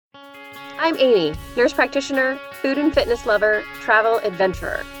I'm Amy, nurse practitioner, food and fitness lover, travel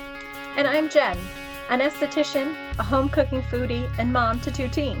adventurer. And I'm Jen, an esthetician, a home cooking foodie, and mom to 2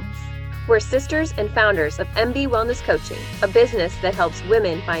 teens. We're sisters and founders of MB Wellness Coaching, a business that helps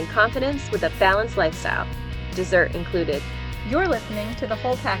women find confidence with a balanced lifestyle, dessert included. You're listening to The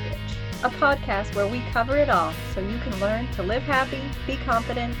Whole Package, a podcast where we cover it all so you can learn to live happy, be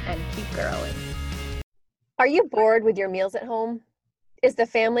confident, and keep growing. Are you bored with your meals at home? Is the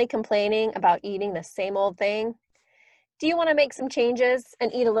family complaining about eating the same old thing? Do you want to make some changes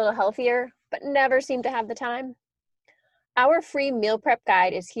and eat a little healthier, but never seem to have the time? Our free meal prep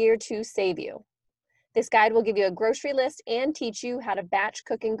guide is here to save you. This guide will give you a grocery list and teach you how to batch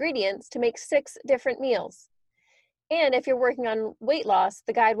cook ingredients to make 6 different meals. And if you're working on weight loss,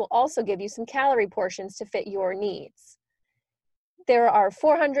 the guide will also give you some calorie portions to fit your needs. There are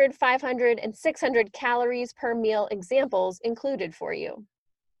 400, 500, and 600 calories per meal examples included for you.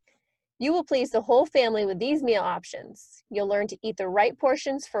 You will please the whole family with these meal options. You'll learn to eat the right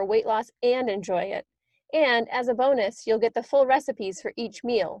portions for weight loss and enjoy it. And as a bonus, you'll get the full recipes for each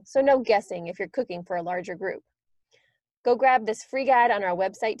meal, so no guessing if you're cooking for a larger group. Go grab this free guide on our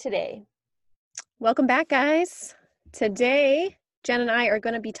website today. Welcome back, guys. Today, Jen and I are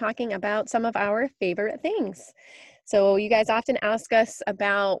going to be talking about some of our favorite things. So you guys often ask us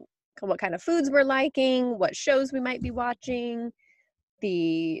about what kind of foods we're liking, what shows we might be watching,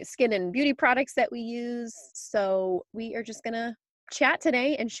 the skin and beauty products that we use. So we are just going to chat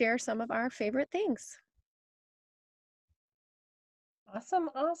today and share some of our favorite things. Awesome.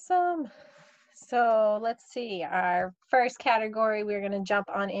 So let's see. Our first category we're going to jump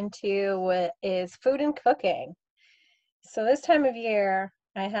on into is food and cooking. So this time of year,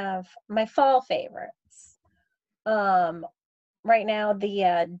 I have my fall favorites. Right now,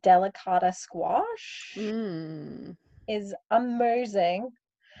 the delicata squash is amazing.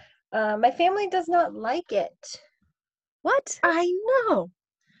 My family does not like it. What? I know.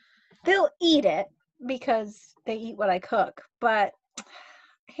 They'll eat it because they eat what I cook, but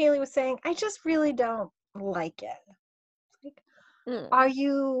Haley was saying, I just really don't like it. Like, are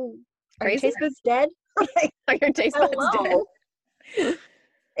your taste buds dead? Are your taste buds dead?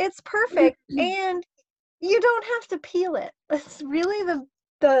 It's perfect, and you don't have to peel it. That's really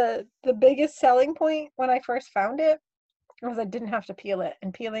the biggest selling point when I first found it, was I didn't have to peel it.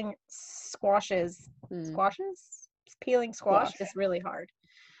 And peeling peeling squash is really hard.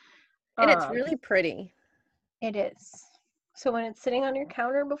 And it's really pretty. It is. So when it's sitting on your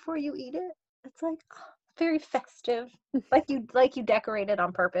counter before you eat it, it's like very festive. like you decorate it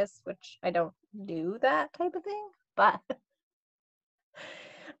on purpose, which I don't do that type of thing, but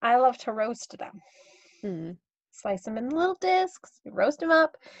I love to roast them. Slice them in little discs, you roast them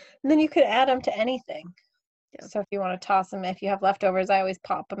up, and then you could add them to anything. Yeah. So if you want to toss them, if you have leftovers, I always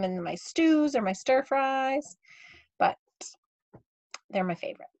pop them in my stews or my stir fries, but they're my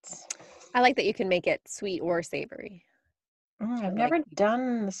favorites. I like that you can make it sweet or savory. I've never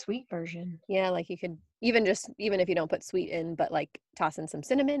done the sweet version. Yeah, like you could even if you don't put sweet in, but like toss in some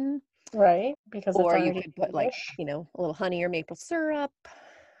cinnamon. Right, because or you could put like, a little honey or maple syrup.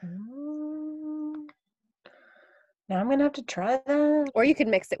 Now I'm gonna have to try that. Or you could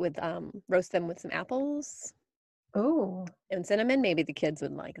mix it with roast them with some apples. Ooh. And cinnamon. Maybe the kids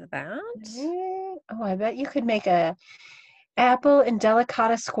would like that. Oh, I bet you could make a apple and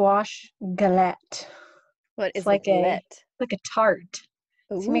delicata squash galette. What is like a galette? Like a tart.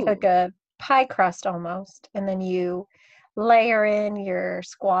 So you make like a pie crust almost, and then you layer in your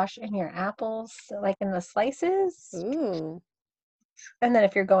squash and your apples like in the slices. Ooh. And then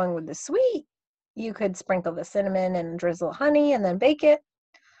if you're going with the sweet, you could sprinkle the cinnamon and drizzle honey and then bake it.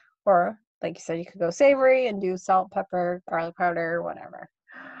 Or like you said, you could go savory and do salt, pepper, garlic powder, whatever.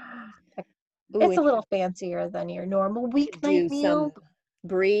 It's a little fancier than your normal weeknight meal. Some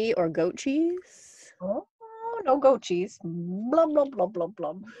brie or goat cheese? Oh, no goat cheese. Blub, blub, blub, blub,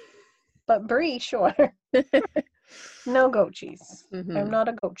 blub. But brie, sure. No goat cheese. I'm not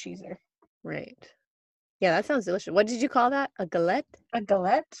a goat cheeser. Right. Yeah, that sounds delicious. What did you call that? A galette? A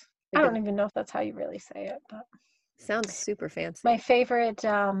galette? I don't even know if that's how you really say it, but sounds super fancy. My favorite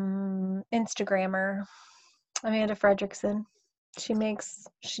Instagrammer, Amanda Fredrickson. She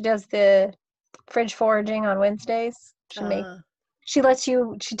does the fridge foraging on Wednesdays. She tells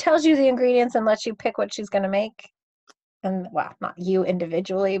you the ingredients and lets you pick what she's going to make. And well, not you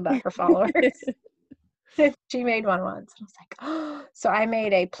individually, but her followers. She made one once. I was like, oh. So I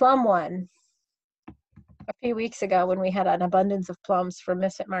made a plum one a few weeks ago when we had an abundance of plums from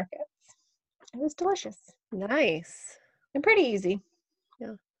Misfit Markets. It was delicious. Nice. And pretty easy.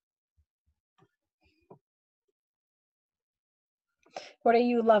 Yeah. What are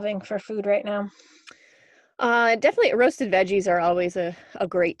you loving for food right now? Definitely roasted veggies are always a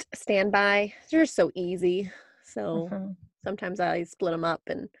great standby. They're so easy. So Hmm. sometimes I split them up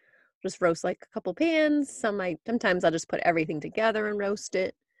and just roast like a couple pans. Sometimes I'll just put everything together and roast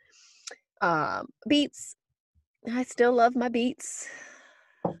it. Beets. I still love my beets.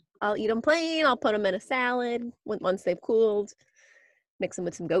 I'll eat them plain. I'll put them in a salad once they've cooled. Mix them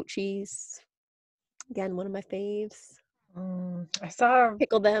with some goat cheese. Again, one of my faves. I saw a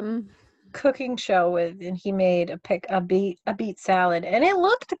Pickle them. cooking show and he made a beet salad and it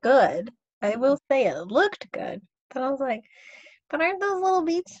looked good. I will say it looked good. But I was like, but aren't those little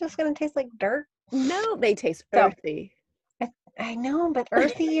beets just gonna taste like dirt? No, they taste So earthy. I know, but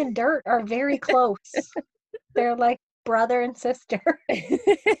earthy and dirt are very close. They're like brother and sister.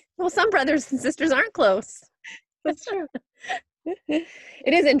 Well, some brothers and sisters aren't close. That's true.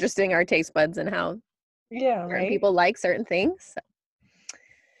 It is interesting, our taste buds and how Yeah, certain right? people like certain things. So,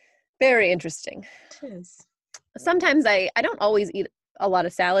 very interesting. It is. Sometimes I don't always eat a lot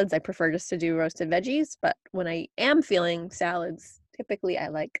of salads. I prefer just to do roasted veggies, but when I am feeling salads, typically I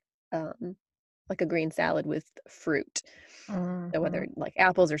like a green salad with fruit. So Mhm. whether like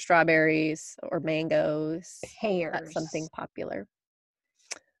apples or strawberries or mangoes, that's something Pears. popular.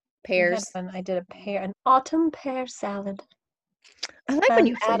 We had Pears. one. I did an autumn pear salad. I like when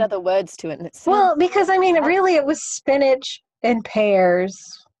you add Fancy. other words to it and it sounds Well, because I mean, better. really, it was spinach and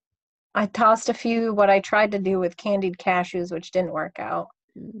pears. I tossed a few, what I tried to do with candied cashews, which didn't work out,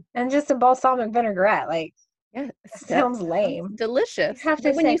 Mm. and just a balsamic vinaigrette. Like, Yes, that that sounds sounds lame. You delicious. have to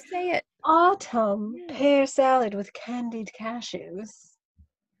But when say you say it, autumn yeah, pear salad with candied cashews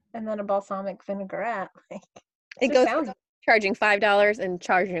and then a balsamic vinaigrette. Like, it it just goes from sounds charging $5 and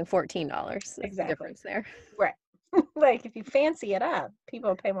charging $14. That's the exactly difference there. right. Like, if you fancy it up,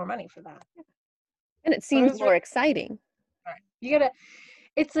 people pay more money for that. And it But it seems was more exciting. you gotta.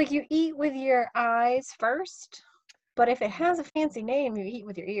 It's like you eat with your eyes first, but if it has a fancy name, you eat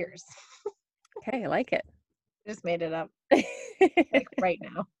with your ears. Okay, I like it. Just made it up like right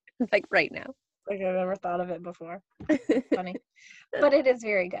now. Like right now. Like I've never thought of it before. That's funny. But it is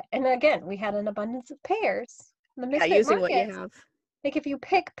very good. And again, we had an abundance of pears. The Yeah, Misfit using what you Market, have. like if you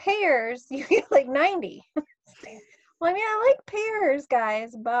pick pears, you get like 90. Well, I mean, I like pears,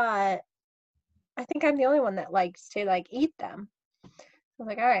 guys, but I think I'm the only one that likes to like eat them. I was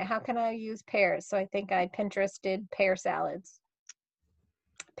like, all right, how can I use pears? So I think I Pinterested pear salads.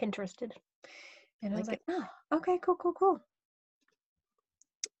 Pinterested. And I was Like like, it. oh, okay, cool, cool, cool.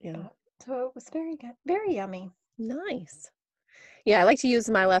 Yeah. So it was very good, very yummy. Nice. Yeah, I like to use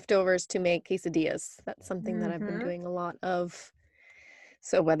my leftovers to make quesadillas. That's something that I've been Mm-hmm. doing a lot of.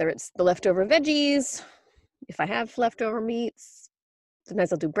 So whether it's the leftover veggies, if I have leftover meats,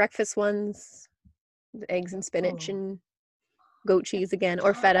 sometimes I'll do breakfast ones, the eggs and spinach Oh, and goat cheese again,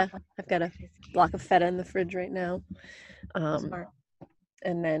 or feta. I've got a block of feta in the fridge right now. Um, smart.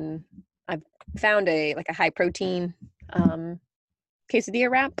 and then I've found a high protein quesadilla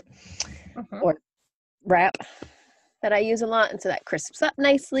wrap Mm-hmm. or wrap that I use a lot, and so that crisps up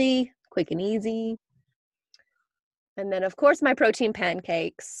nicely, quick and easy. And then of course my protein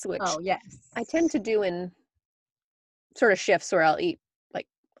pancakes, which Oh, yes. I tend to do in sort of shifts where I'll eat like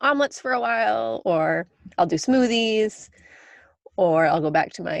omelets for a while, or I'll do smoothies, or I'll go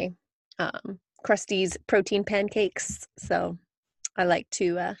back to my Krusteaz protein pancakes. So I like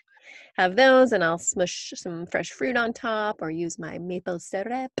to have those, and I'll smush some fresh fruit on top, or use my maple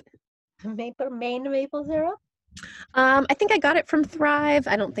syrup. Maine maple syrup. I think I got it from Thrive.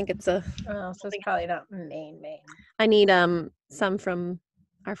 I don't think it's a. Oh, I so don't it's think probably not Maine. I need some from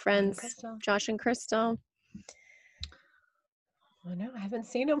our Maine friends Crystal. Josh and Crystal. I know. I haven't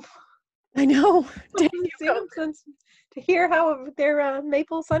seen them. I know. I haven't seen them since to hear how their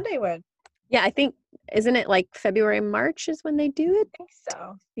maple Sunday went. Yeah, I think isn't it like February, March is when they do it? I think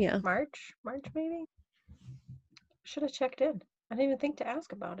so. Yeah. March maybe. Should have checked in. I didn't even think to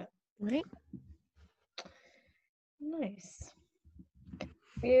ask about it. Right. Nice.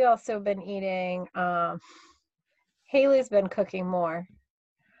 We also been eating. Haley's been cooking more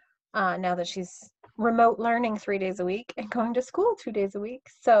now that she's remote learning 3 days a week and going to school 2 days a week.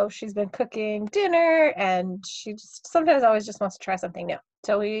 So she's been cooking dinner, and she just sometimes always just wants to try something new.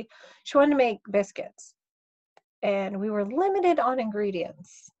 So she wanted to make biscuits, and we were limited on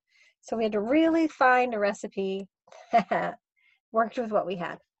ingredients. So we had to really find a recipe that worked with what we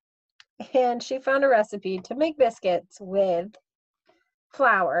had. And she found a recipe to make biscuits with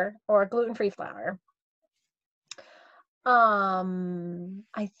flour or gluten-free flour.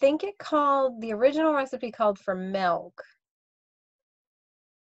 I think the original recipe called for milk.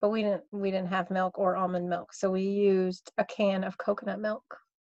 but we didn't have milk or almond milk, so we used a can of coconut milk.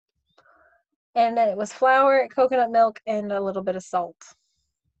 And then it was flour, coconut milk, and a little bit of salt.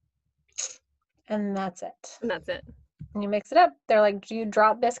 And that's it. And that's it. And you mix it up. They're like, do you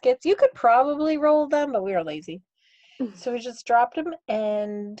drop biscuits? You could probably roll them, but we were lazy. So we just dropped them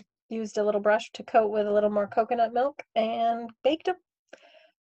and used a little brush to coat with a little more coconut milk and baked them.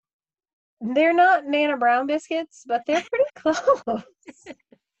 They're not Nana Brown biscuits, but they're pretty close.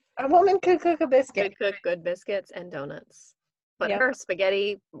 A woman could cook a biscuit. Could cook good biscuits and donuts. But Yep. her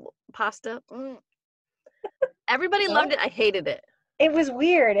spaghetti pasta, everybody loved it. I hated it. It was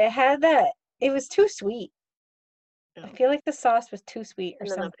weird. It was too sweet. I feel like the sauce was too sweet or And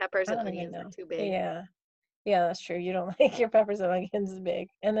then something. the peppers I and don't even onions were know. too big. Yeah. Yeah, that's true. You don't like your peppers and onions big.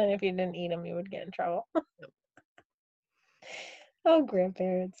 And then if you didn't eat them, you would get in trouble. Oh,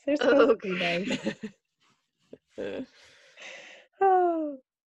 grandparents. They're supposed to be nice. Oh.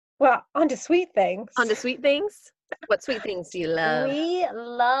 Well, on to sweet things. On to sweet things? What sweet things do you love? We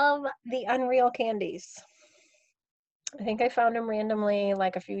love the Unreal candies. I think I found them randomly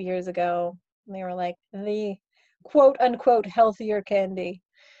like a few years ago. And they were like the quote unquote healthier candy.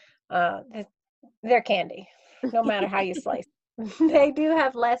 They're candy, no matter how you slice. They do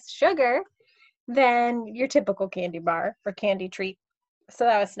have less sugar than your typical candy bar or candy treat. So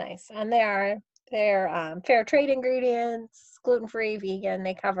that was nice. And they're fair trade ingredients, gluten-free, vegan.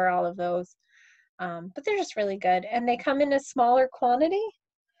 They cover all of those. But they're just really good. And they come in a smaller quantity.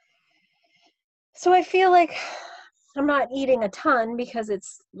 So I feel like I'm not eating a ton because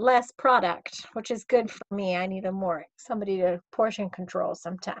it's less product, which is good for me. I need somebody to portion control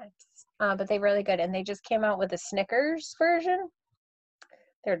sometimes. But they're really good. And they just came out with a Snickers version.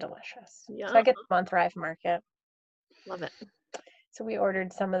 They're delicious. Yeah. So I get them on Thrive Market. Love it. So we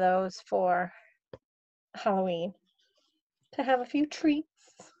ordered some of those for Halloween to have a few treats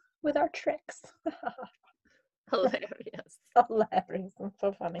with our tricks. Hilarious. Hilarious. It's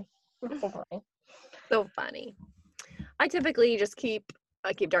so funny. It's so funny. So funny. I typically just keep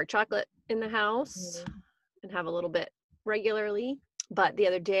dark chocolate in the house and have a little bit regularly. But the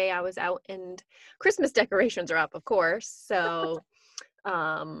other day I was out and Christmas decorations are up, of course. So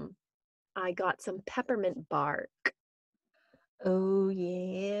I got some peppermint bark. Oh,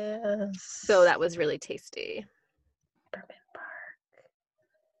 yes. So that was really tasty. Peppermint bark.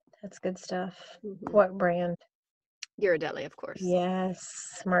 That's good stuff. Mm-hmm. What brand? Ghirardelli, of course.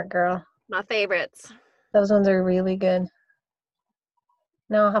 Yes. Smart girl. My favorites. Those ones are really good.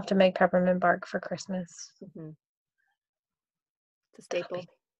 Now I'll have to make peppermint bark for Christmas. Mm-hmm. It's a staple.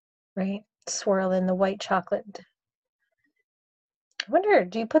 Right? Swirl in the white chocolate. I wonder,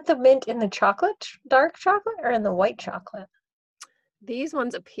 do you put the mint in the chocolate, dark chocolate, or in the white chocolate? These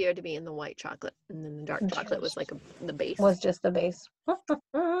ones appear to be in the white chocolate, and then the dark chocolate was like the base. Was just the base. And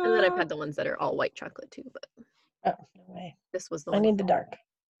then I've had the ones that are all white chocolate too, but oh, no way. This was the I one. need the dark.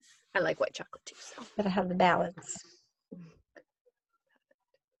 I like white chocolate too. So. Gotta have the balance.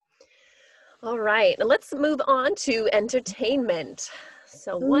 All right, now let's move on to entertainment.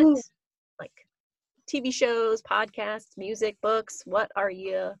 So what, like TV shows, podcasts, music, books, what are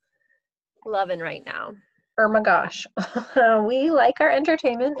you loving right now? Oh my gosh. We like our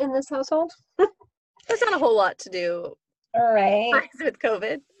entertainment in this household. There's not a whole lot to do. All right. With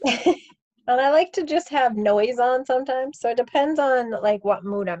COVID. And I like to just have noise on sometimes. So it depends on like what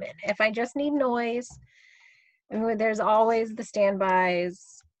mood I'm in. If I just need noise, there's always the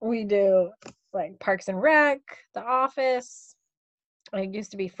standbys. We do like Parks and Rec, The Office. I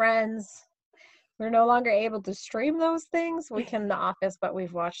used to be Friends. We're no longer able to stream those things. We can The Office, but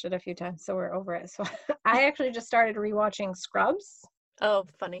we've watched it a few times, so we're over it. So I actually just started rewatching Scrubs. Oh,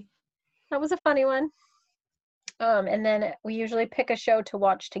 funny. That was a funny one. And then we usually pick a show to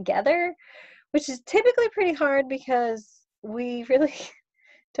watch together, which is typically pretty hard because we really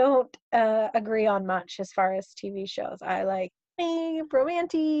don't agree on much as far as TV shows. I like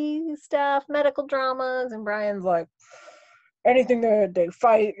romantic stuff, medical dramas, and Brian's like anything that they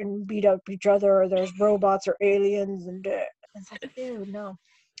fight and beat up each other, or there's robots or aliens, and it's like, dude, no.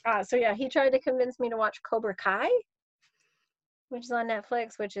 So yeah, he tried to convince me to watch Cobra Kai, which is on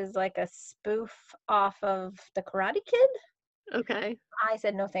Netflix, which is like a spoof off of The Karate Kid. Okay. I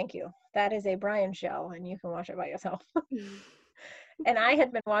said, no, thank you. That is a Brian show, and you can watch it by yourself. And I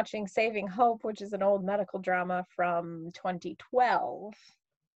had been watching Saving Hope, which is an old medical drama from 2012.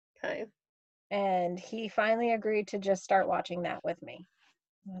 Okay. And he finally agreed to just start watching that with me.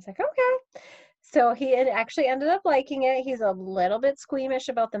 I was like, okay. So he had actually ended up liking it. He's a little bit squeamish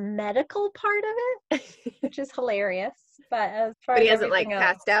about the medical part of it, which is hilarious. But as far as he hasn't like else,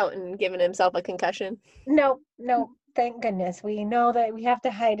 passed out and given himself a concussion. No. thank goodness. We know that we have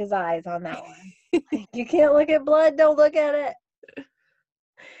to hide his eyes on that one. You can't look at blood, don't look at it.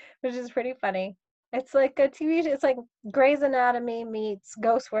 Which is pretty funny. It's like a TV show. It's like Grey's Anatomy meets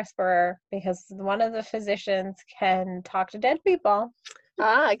Ghost Whisperer, because one of the physicians can talk to dead people.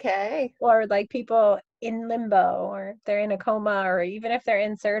 Ah, okay. Or like people in limbo, or they're in a coma, or even if they're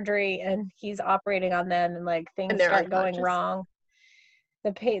in surgery and he's operating on them and like things start going wrong.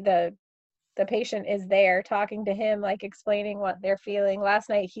 The patient is there talking to him, like explaining what they're feeling. Last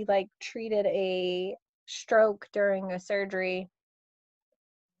night he like treated a stroke during a surgery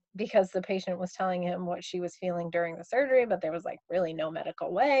because the patient was telling him what she was feeling during the surgery, but there was like really no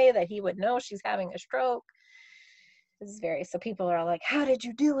medical way that he would know she's having a stroke. This is so people are like, how did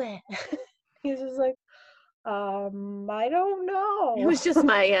you do it? He's just like, I don't know. It was just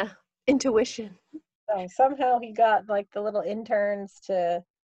my intuition. So somehow he got like the little interns to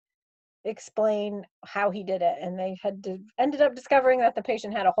explain how he did it, and they ended up discovering that the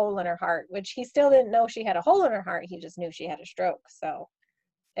patient had a hole in her heart, which he still didn't know she had a hole in her heart. He just knew she had a stroke. So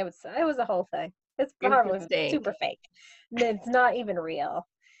it was a whole thing. It's probably super fake. It's not even real.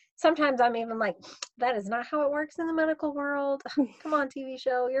 Sometimes I'm even like, that is not how it works in the medical world. Come on, TV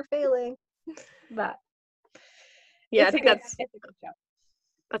show, you're failing. But yeah, I think it's a good show.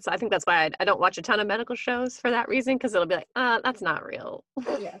 I think that's why I don't watch a ton of medical shows for that reason, because it'll be like, that's not real.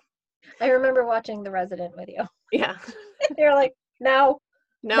 Yeah. I remember watching The Resident with you. Yeah. You're like, no,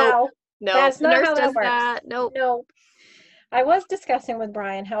 that's not how that works. Nope. I was discussing with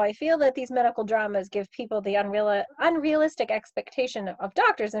Brian how I feel that these medical dramas give people the unrealistic expectation of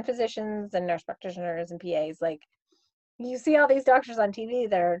doctors and physicians and nurse practitioners and PAs. Like, you see all these doctors on TV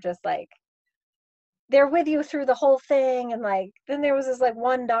that are just like, they're with you through the whole thing. And like, then there was this like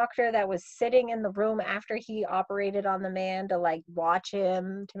one doctor that was sitting in the room after he operated on the man to like watch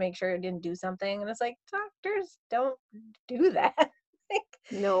him to make sure he didn't do something. And it's like, doctors don't do that. Like,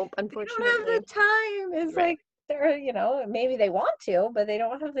 nope, unfortunately. They don't have the time. It's like, they're, maybe they want to, but they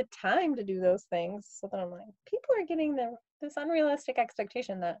don't have the time to do those things. So then I'm like, people are getting this unrealistic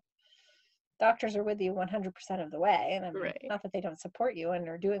expectation that doctors are with you 100% of the way. And not that they don't support you and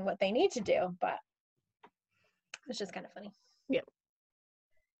are doing what they need to do, but it's just kind of funny. Yeah.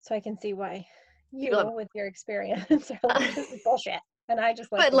 So I can see why you, with your experience, are like, this is bullshit. And I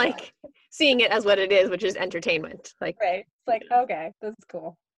just like, but like seeing it as what it is, which is entertainment. Like, right. It's like, okay, this is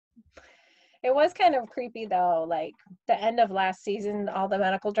cool. It was kind of creepy though, like the end of last season, all the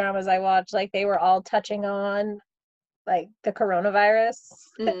medical dramas I watched, like they were all touching on like the coronavirus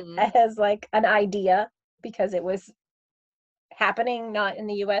as like an idea, because it was happening, not in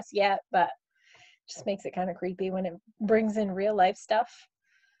the US yet, but just makes it kind of creepy when it brings in real life stuff.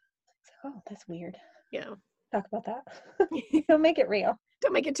 It's like, oh, that's weird. Yeah. Talk about that. Don't make it real.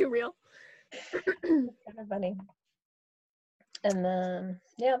 Don't make it too real. It's kind of funny. And then,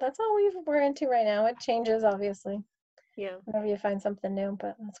 yeah, that's all we're into right now. It changes, obviously. Yeah. Whenever you find something new,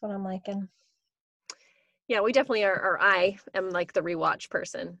 but that's what I'm liking. Yeah, we definitely are, or I am like the rewatch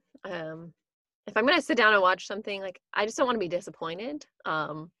person. If I'm going to sit down and watch something, like, I just don't want to be disappointed.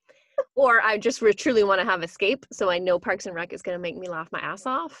 Or I just truly want to have escape. So I know Parks and Rec is going to make me laugh my ass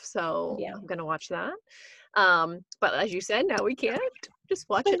off. So yeah. I'm going to watch that. But as you said, now we can't just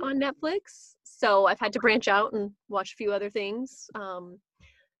watch it on Netflix. So I've had to branch out and watch a few other things.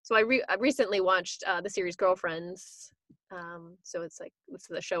 So I recently watched the series Girlfriends. So it's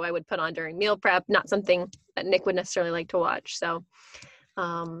the show I would put on during meal prep, not something that Nick would necessarily like to watch. So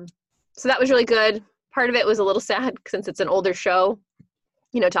that was really good. Part of it was a little sad since it's an older show,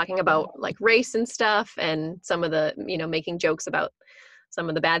 talking about like race and stuff, and some of the, making jokes about some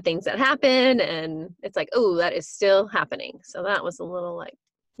of the bad things that happen. And it's like, oh, that is still happening. So that was a little like,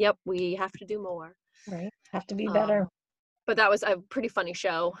 yep, we have to do more. Right. Have to be better. But that was a pretty funny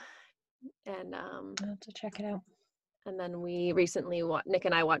show. And I'll have to check it out. And then we recently, Nick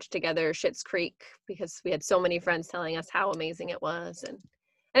and I watched together Schitt's Creek, because we had so many friends telling us how amazing it was. And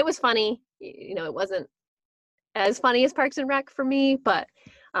it was funny. It wasn't as funny as Parks and Rec for me, but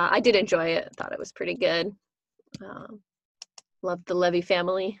I did enjoy it. Thought it was pretty good. Loved the Levy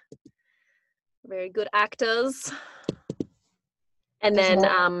family. Very good actors. And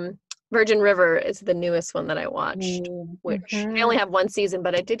then Virgin River is the newest one that I watched, which I only have one season,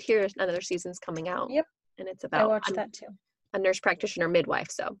 but I did hear another season's coming out. Yep. And it's about I watched that too. A nurse practitioner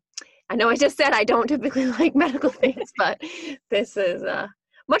midwife. So I know I just said I don't typically like medical things, but this is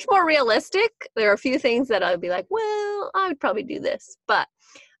much more realistic. There are a few things that I'd be like, well, I would probably do this. But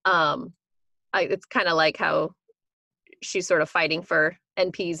it's kind of like how she's sort of fighting for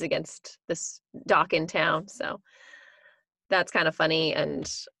NPs against this doc in town. So that's kind of funny.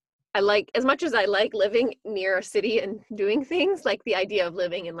 And as much as I like living near a city and doing things, like the idea of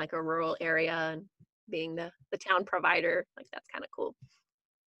living in like a rural area and being the town provider, like that's kind of cool.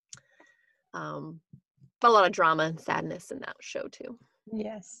 But a lot of drama and sadness in that show too.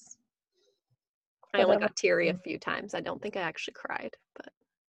 Yes. I only got teary a few times. I don't think I actually cried, but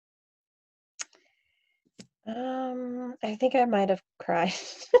I think I might have cried.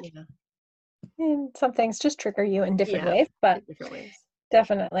 yeah. And some things just trigger you in different ways, but different ways.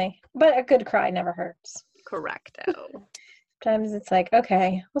 Definitely. But a good cry never hurts. Correcto. Sometimes it's like,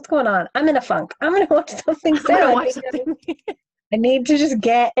 okay, what's going on? I'm in a funk. I'm gonna watch something sad. I need to just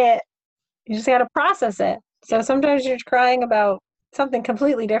get it. You just gotta process it. So sometimes you're crying about something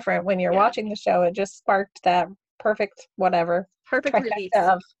completely different when you're watching the show. It just sparked that perfect release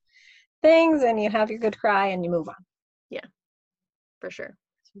of things, and you have your good cry and you move on. Yeah, for sure.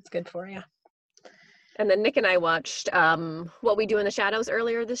 It's good for you. And then Nick and I watched What We Do in the Shadows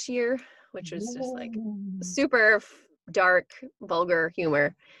earlier this year, which was just like super dark, vulgar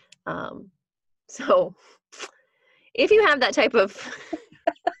humor. So if you have that type of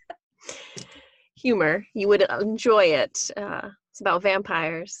humor, you would enjoy it. It's about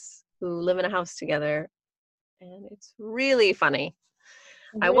vampires who live in a house together, and it's really funny.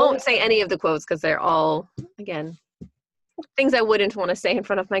 Really I won't say any of the quotes because they're all, again, things I wouldn't want to say in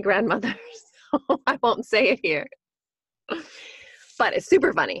front of my grandmother. So I won't say it here. But it's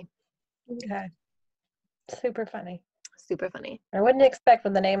super funny. Okay. Super funny. Super funny. I wouldn't expect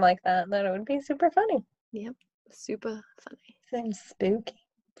with a name like that it would be super funny. Yep. Super funny. Seems spooky.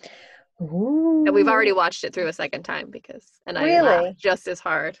 Ooh. And we've already watched it through a second time and I laughed just as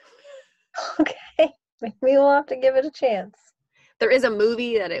hard. Okay. Maybe we'll have to give it a chance. There is a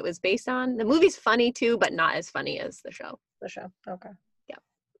movie that it was based on. The movie's funny too, but not as funny as the show. The show. Okay. Yeah.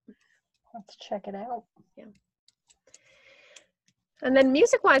 Let's check it out. Yeah. And then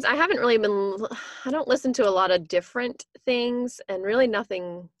music-wise, I don't listen to a lot of different things and really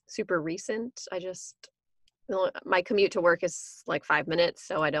nothing super recent. My commute to work is like 5 minutes,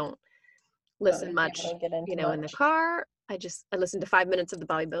 so I don't listen much, in the car. I listen to 5 minutes of the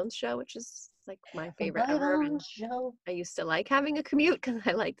Bobby Bones Show, which is like my favorite ever. I used to like having a commute because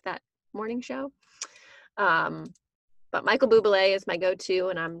I liked that morning show. But Michael Bublé is my go-to,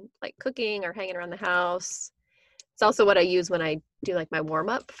 and I'm like cooking or hanging around the house. It's also what I use when I do like my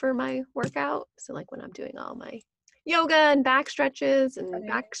warm-up for my workout. So like when I'm doing all my yoga and back stretches and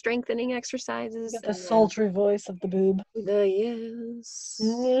back strengthening exercises. The sultry voice of the boob. Yes.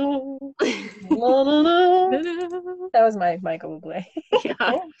 That was my Michael Bublé.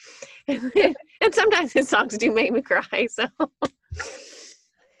 Yeah. And sometimes his songs do make me cry, so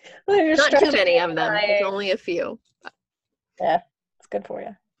not too many of them. It's only a few. Yeah, it's good for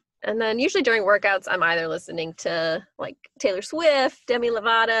you. And then usually during workouts, I'm either listening to like Taylor Swift, Demi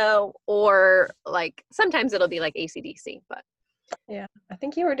Lovato, or like sometimes it'll be like AC/DC. But yeah, I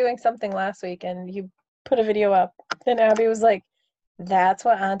think you were doing something last week and you put a video up, and Abby was like, "That's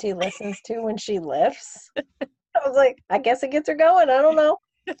what Auntie listens to when she lifts." I was like, "I guess it gets her going." I don't know.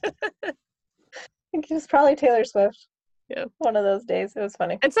 I think it was probably Taylor Swift. Yeah, one of those days. It was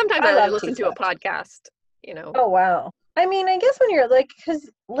funny. And sometimes I listen to a podcast. Oh wow. I mean, I guess when you're like, because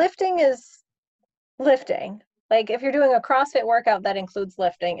lifting is lifting. Like if you're doing a CrossFit workout that includes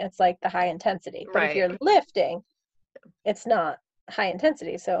lifting, it's like the high intensity. But if you're lifting, it's not high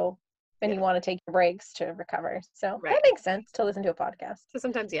intensity. So then you want to take your breaks to recover. So that makes sense to listen to a podcast. So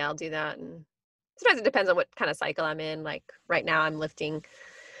sometimes, I'll do that. And sometimes it depends on what kind of cycle I'm in. Like right now I'm lifting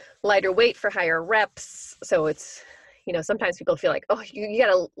lighter weight for higher reps. So it's, sometimes people feel like, oh, you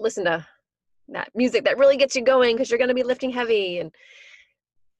got to listen to that music that really gets you going because you're going to be lifting heavy. And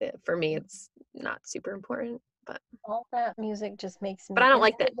for me, it's not super important. But all that music just makes me. But I don't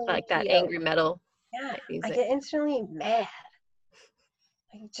like that angry metal. Yeah, I get instantly mad.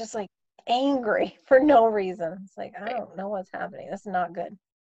 Like just like angry for no reason. It's like I don't know what's happening. This is not good.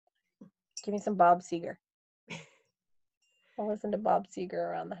 Give me some Bob Seger. I'll listen to Bob Seger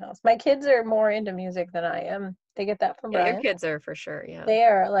around the house. My kids are more into music than I am. They get that from Brian. Your kids are for sure, yeah. They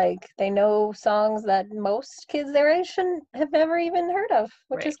are they know songs that most kids their age have never even heard of,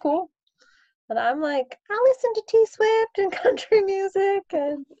 which is cool. But I'm like, I listen to T Swift and country music,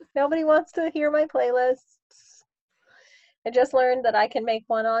 and nobody wants to hear my playlists. I just learned that I can make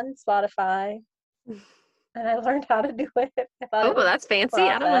one on Spotify, and I learned how to do it. That's fancy.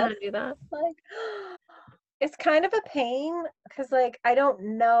 I don't know how to do that. It's kind of a pain because I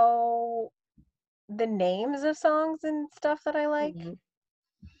don't know the names of songs and stuff that I like. Mm-hmm.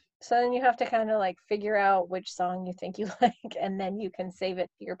 So then you have to kind of figure out which song you think you like, and then you can save it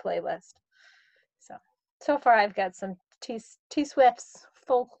to your playlist. So far I've got some T Swifts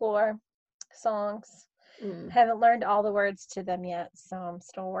folklore songs. Haven't learned all the words to them yet, so I'm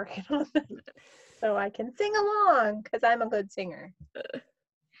still working on them so I can sing along because I'm a good singer.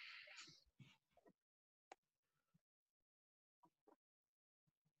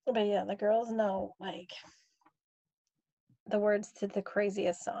 But yeah, the girls know like the words to the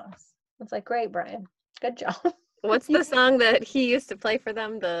craziest songs. It's like, great, Brian, good job. What's the song that he used to play for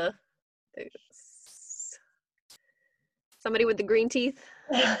them? Somebody with the green teeth?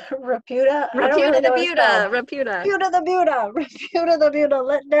 Reputa. I don't Reputa really the know what it's called. Reputa. Reputa the Buta. Reputa the Buta.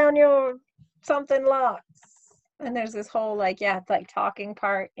 Let down your something locks. And there's this whole like, yeah, it's like talking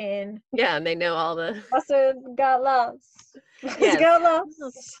part in. Yeah, and they know all the. Mustard got lost. Yes. Got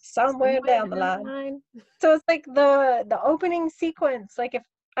lost somewhere down the line. So it's like the opening sequence. Like if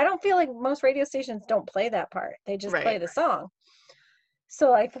I don't feel like most radio stations don't play that part. They just play the song.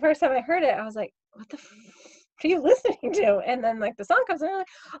 So like the first time I heard it, I was like, what the are you listening to? And then like the song comes in, I'm like,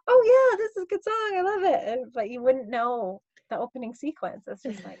 oh yeah, this is a good song. I love it. But you wouldn't know the opening sequence. It's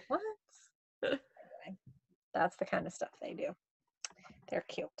just like, what? Anyway, that's the kind of stuff they do. They're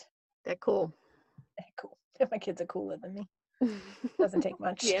cute. They're cool. They're cool. My kids are cooler than me. Doesn't take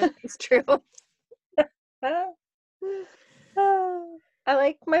much. Yeah, it's true. I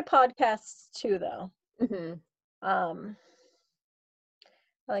like my podcasts too, though. Mm-hmm. I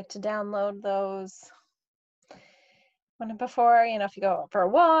like to download those before, if you go for a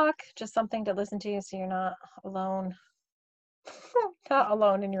walk, just something to listen to so you're not alone. Not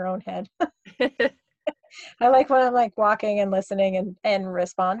alone in your own head. I like when I'm like walking and listening and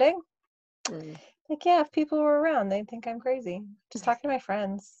responding. Like, yeah, if people were around, they'd think I'm crazy. Just talking to my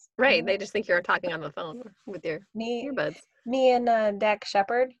friends. Right. They just think you're talking on the phone with your earbuds. Me and Dak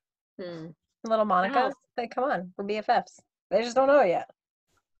Shepard, little Monica. Wow. Like, come on, we're BFFs. They just don't know it yet.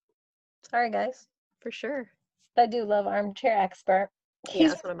 Sorry, guys. For sure. I do love Armchair Expert.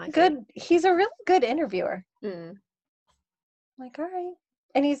 He's one of my good. Favorites. He's a really good interviewer. Like, all right.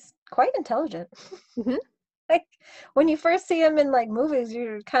 And he's quite intelligent. Mm-hmm. Like, when you first see him in, like, movies,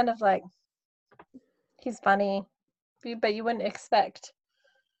 you're kind of like, he's funny, but you wouldn't expect.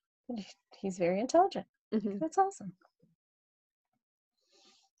 He's very intelligent. Mm-hmm. That's awesome.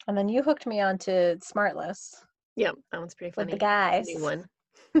 And then you hooked me on to Smartless. Yep, that one's pretty funny. With the guys. New one.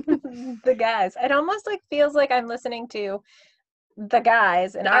 The guys. It almost, like, feels like I'm listening to the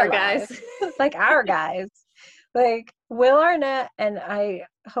guys in our guys. Like, our guys. Like, Will Arnett, and I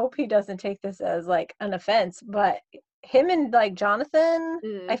hope he doesn't take this as, like, an offense, but him and, like,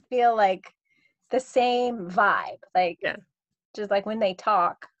 Jonathan, I feel like the same vibe. Like, just, like, when they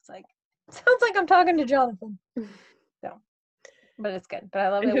talk, it's like, sounds like I'm talking to Jonathan. So, but it's good. But I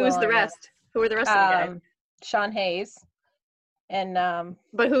love it. Who's the rest? Who are the rest of the guys? Sean Hayes. And,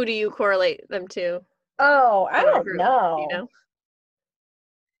 but who do you correlate them to? Oh, I don't know. You know?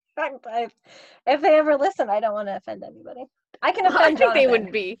 If they ever listen, I don't want to offend anybody. I can offend Jonathan. They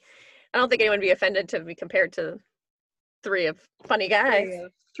would be. I don't think anyone would be offended to be compared to three funny guys.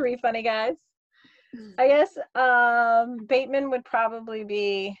 Three funny guys. I guess Bateman would probably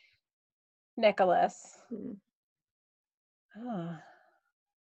be Nicholas. Oh.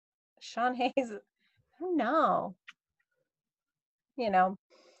 Sean Hayes, I don't know.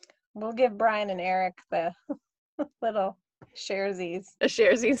 We'll give Brian and Eric the little sharesies.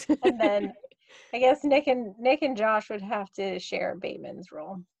 And then I guess Nick and Josh would have to share Bateman's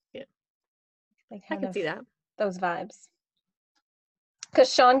role. Yeah. Like, I can see that. Those vibes.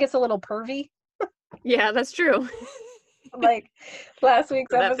 Because Sean gets a little pervy. Yeah, that's true. Like last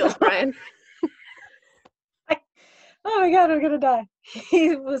week's episode. That feels Brian. Oh my God, I'm gonna die.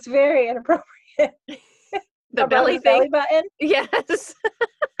 He was very inappropriate. The belly button? Yes.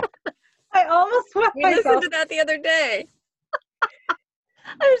 I almost wet myself. We listened to that the other day.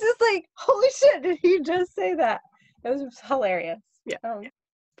 I was just like, holy shit, did he just say that? It was hilarious. Yeah,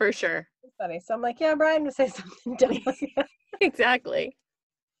 for sure. It's funny. So I'm like, yeah, Brian would say something dumb like that. Exactly.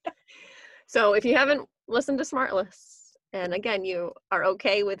 So if you haven't listened to Smartless, and again, you are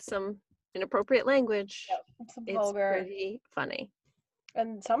okay with some inappropriate language, it's vulgar. Pretty funny.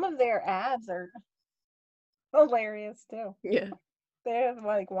 And some of their ads are hilarious too. Yeah. There's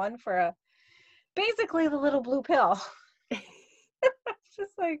like one for basically the little blue pill. It's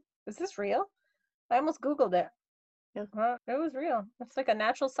just like, is this real? I almost Googled it. Yeah. It was real. It's like a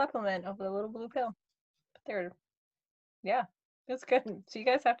natural supplement of the little blue pill. It's good. So you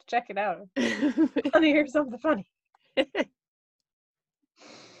guys have to check it out. I want to hear something funny.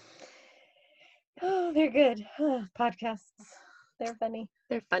 Oh, they're good. Podcasts. They're funny.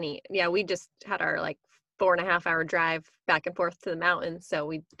 They're funny. Yeah, we just had our 4.5-hour drive back and forth to the mountains. So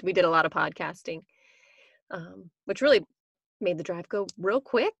we did a lot of podcasting, which really made the drive go real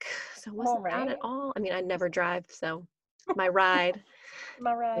quick. So it wasn't bad at all. I mean, I never drive, so my ride.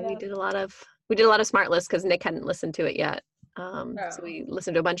 We did a lot of Smart Lists because Nick hadn't listened to it yet. So we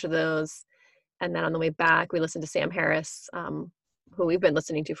listened to a bunch of those. And then on the way back, we listened to Sam Harris, who we've been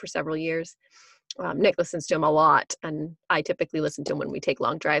listening to for several years. Nick listens to him a lot, and I typically listen to him when we take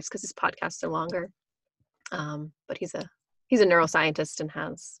long drives because his podcasts are longer. But he's a neuroscientist and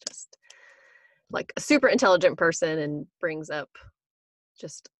has just like a super intelligent person and brings up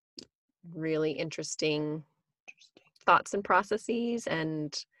just really interesting thoughts and processes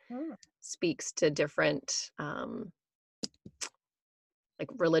and speaks to different like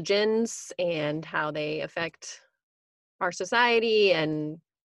religions and how they affect our society, and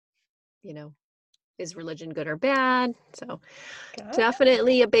is religion good or bad? So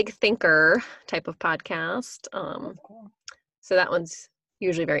definitely a big thinker type of podcast. So that one's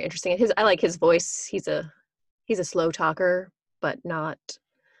usually very interesting. And I like his voice. He's a slow talker, but not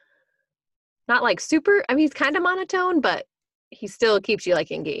like super. I mean, he's kind of monotone, but he still keeps you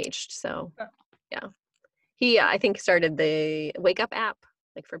like engaged. So yeah, he I think started the Wake Up app,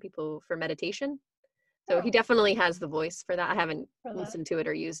 like for people for meditation. So he definitely has the voice for that. I haven't listened to it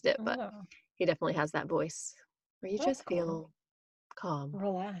or used it, but he definitely has that voice where you just feel calm,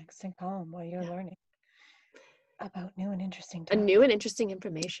 relaxed, and calm while you're learning about new and interesting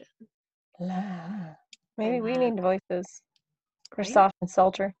information. Maybe we need voices. We're soft and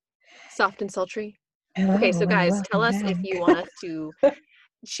sultry. Soft and sultry. Okay, so guys, tell us if you want us to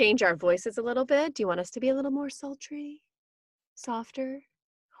change our voices a little bit. Do you want us to be a little more sultry, softer?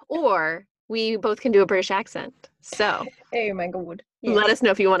 Or we both can do a British accent. So, hey, my God. Yes. Let us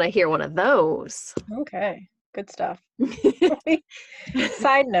know if you want to hear one of those. Okay, good stuff.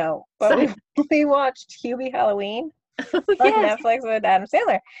 Side note, we watched Hubie Halloween on Netflix with Adam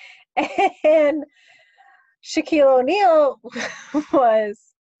Sandler. And Shaquille O'Neal was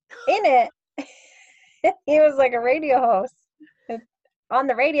in it. He was like a radio host. On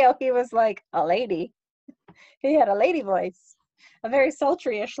the radio, he was like a lady. He had a lady voice, a very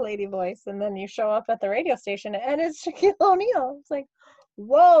sultry-ish lady voice. And then you show up at the radio station and it's Shaquille O'Neal. It's like,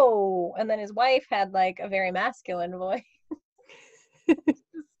 whoa. And then his wife had like a very masculine voice.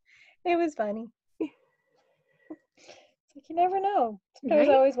 It was funny. It's like, you never know. Sometimes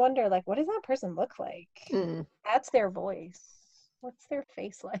I always wonder, like, what does that person look like? That's their voice. What's their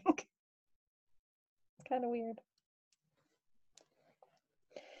face like? It's kind of weird.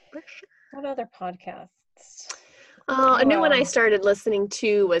 What other podcasts? A new one I started listening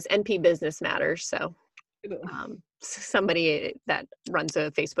to was NP Business Matters. So somebody that runs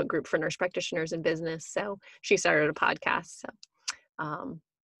a Facebook group for nurse practitioners in business. So she started a podcast. So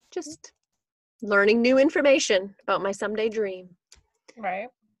just learning new information about my someday dream. Right.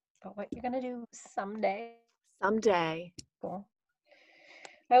 About what you're going to do someday. Cool.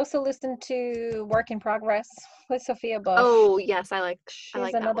 I also listened to Work in Progress with Sophia Bush. Oh, yes.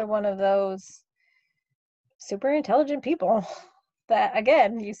 She's another one of those super intelligent people that,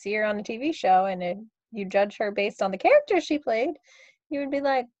 again, you see her on a TV show and you judge her based on the character she played. You would be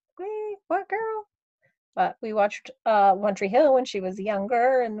like, hey, what girl? But we watched One Tree Hill when she was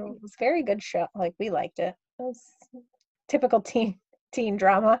younger, and it was a very good show. Like, we liked it. It was typical teen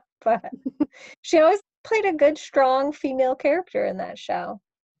drama, but she always played a good, strong female character in that show.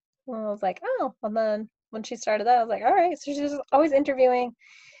 And I was like, oh. And then when she started that, I was like, all right. So she's always interviewing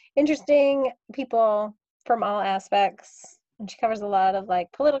interesting people from all aspects. And she covers a lot of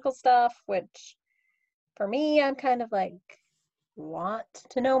like political stuff, which for me, I'm kind of like want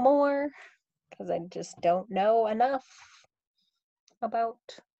to know more because I just don't know enough about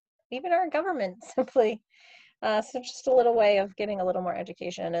even our government simply. So just a little way of getting a little more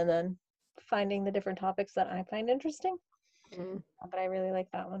education and then finding the different topics that I find interesting. But I really like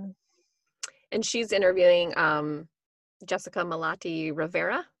that one. And she's interviewing Jessica Malati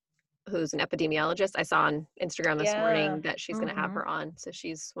Rivera, who's an epidemiologist. I saw on Instagram this morning that she's going to have her on. So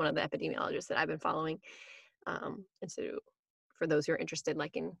she's one of the epidemiologists that I've been following. And so for those who are interested,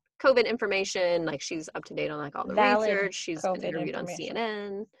 like in COVID information, like she's up to date on like all the research. She's been interviewed on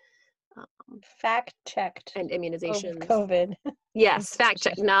CNN. Fact checked. And immunization. COVID. Yes, fact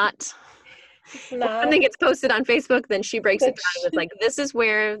checked, not... If something gets posted on Facebook, then she breaks it down with like, this is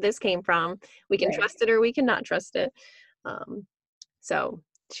where this came from. We can trust it or we cannot trust it. So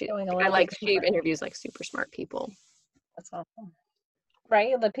she interviews like super smart people. That's awesome.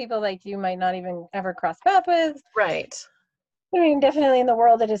 Right? The people like you might not even ever cross paths with. Right. I mean, definitely in the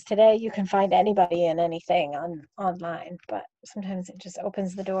world it is today, you can find anybody and anything online, but sometimes it just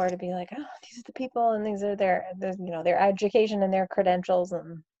opens the door to be like, oh, these are the people and these are their education and their credentials,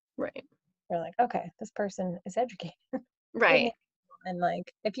 and right. You're like, okay, this person is educated. Right. And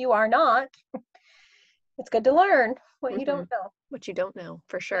like, if you are not, it's good to learn what you Mm-hmm. don't know. What you don't know,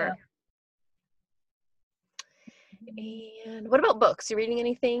 for Yeah. sure. And what about books? You reading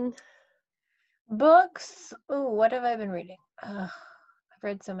anything? Books. Oh, what have I been reading? I've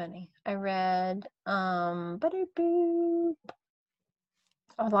read so many. I read a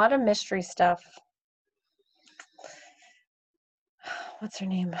lot of mystery stuff. What's her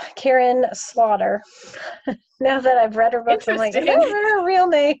name? Karen Slaughter. Now that I've read her books, I'm like, is that her real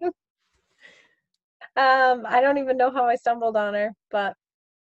name? I don't even know how I stumbled on her, but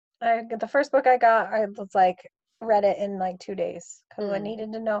the first book I got, I was like, read it in like 2 days because I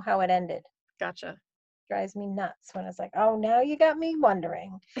needed to know how it ended. Gotcha. Drives me nuts when it's like, oh, now you got me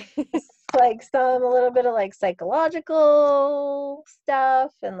wondering. It's like a little bit of like psychological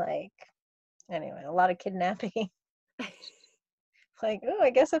stuff and like, anyway, a lot of kidnapping. Like, oh, I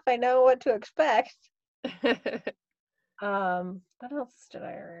guess if I know what to expect. What else did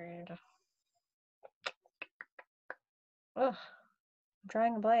I read? Oh, I'm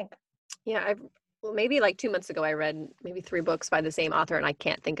drawing a blank. Yeah, maybe like 2 months ago I read maybe 3 books by the same author, and I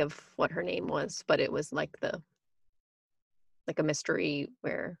can't think of what her name was, but it was like a mystery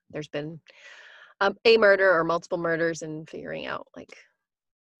where there's been a murder or multiple murders and figuring out like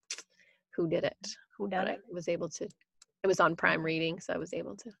who did it. Who done it? I was able to. It was on Prime Reading, so I was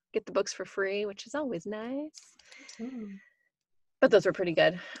able to get the books for free, which is always nice. But those were pretty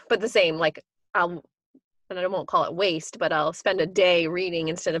good. But the same, like and I won't call it waste, but I'll spend a day reading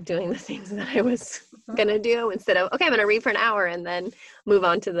instead of doing the things that I was gonna do. Instead of, okay, I'm gonna read for an hour and then move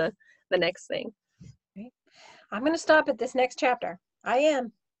on to the next thing. I'm gonna stop at this next chapter.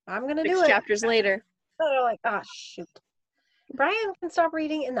 I'm gonna do it. 6 chapters later. So they're like, oh shoot. Brian can stop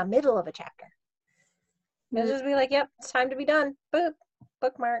reading in the middle of a chapter. He'll just be like, yep, it's time to be done. Boop,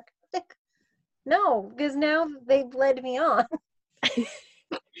 bookmark. No, because now they've led me on.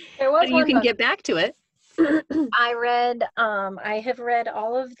 There was you can get back to it. I have read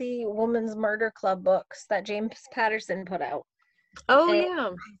all of the Women's Murder Club books that James Patterson put out. Oh, and yeah.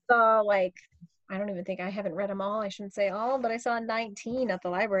 I saw I don't even think I haven't read them all. I shouldn't say all, but I saw 19 at the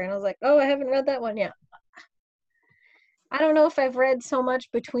library and I was like, oh, I haven't read that one yet. I don't know if I've read so much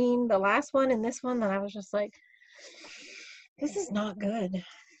between the last one and this one that I was just like, this is not good.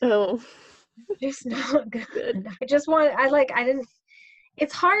 Oh. Just not good.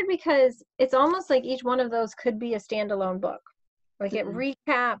 It's hard because it's almost like each one of those could be a standalone book. Like it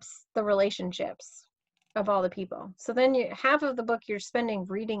recaps the relationships of all the people. So then half of the book you're spending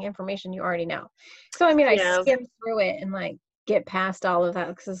reading information you already know. So I mean, I skim through it and like get past all of that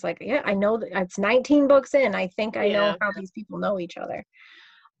because it's like, yeah, I know that it's 19 books in. I think I know how these people know each other.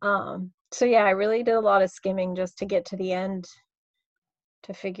 So yeah, I really did a lot of skimming just to get to the end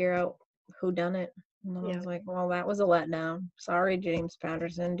to figure out who done it. And I was like, well, that was a letdown. Sorry, James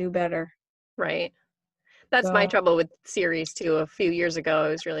Patterson, do better. Right. That's my trouble with series too. A few years ago, I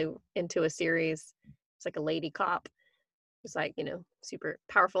was really into a series. It's like a lady cop. It's like, super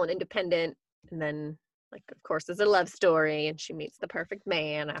powerful and independent. And then, like, of course, there's a love story and she meets the perfect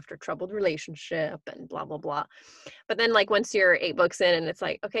man after a troubled relationship and blah, blah, blah. But then, like, once you're 8 books in and it's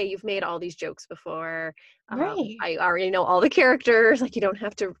like, okay, you've made all these jokes before. Right. I already know all the characters. Like, you don't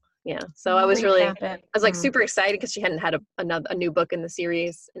have to. Yeah. So I was like super excited because she hadn't had a new book in the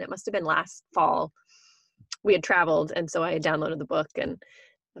series. And it must have been last fall. We had traveled. And so I had downloaded the book and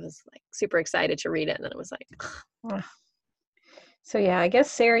I was like super excited to read it. And then it was like, so yeah, I guess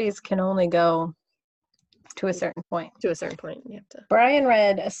series can only go to a certain point. To a certain point, you have to. Brian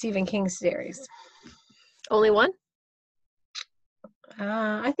read a Stephen King series. Only one?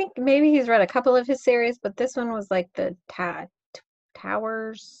 I think maybe he's read a couple of his series, but this one was like the Dark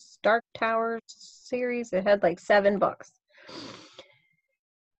Towers series. It had like 7 books.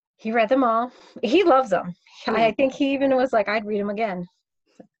 He read them all. He loves them. I think he even was like, I'd read them again.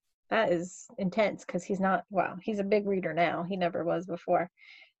 That is intense because he's a big reader now. He never was before.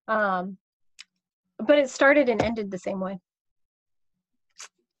 But it started and ended the same way.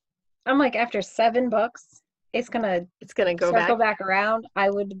 I'm like, after 7 books, it's gonna go back around. I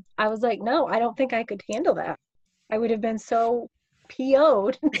was like, no, I don't think I could handle that. I would have been so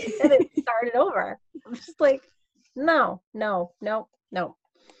PO'd and it started over. I'm just like, no.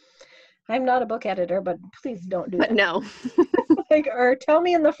 I'm not a book editor, but please don't do that. But no. Or tell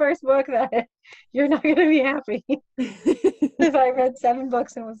me in the first book that you're not going to be happy. If I read 7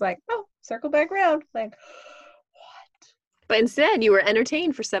 books and was like, oh, circle back around. Like, what? But instead, you were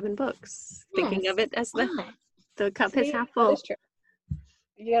entertained for 7 books, thinking of it as the cup is half full. That's true.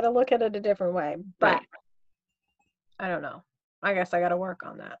 You got to look at it a different way. But I don't know. I guess I got to work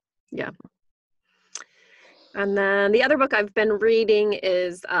on that. Yeah. And then the other book I've been reading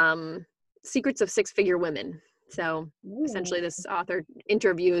is Secrets of Six-Figure Women. So essentially this author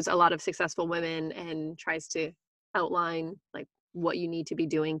interviews a lot of successful women and tries to outline like what you need to be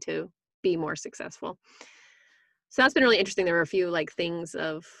doing to be more successful. So that's been really interesting. There were a few like things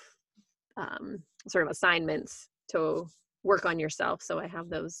of sort of assignments to work on yourself. So I have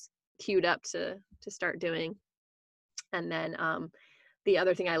those queued up to start doing. And then the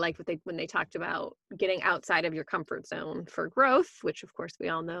other thing I liked when they talked about getting outside of your comfort zone for growth, which of course we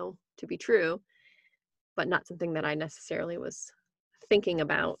all know to be true, but not something that I necessarily was thinking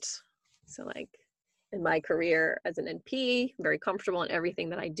about. So like in my career as an NP, I'm very comfortable in everything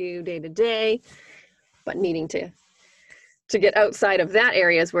that I do day to day, but needing to get outside of that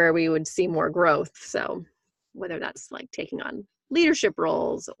area is where we would see more growth. So whether that's like taking on leadership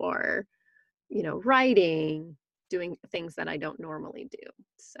roles or, you know, writing, doing things that I don't normally do.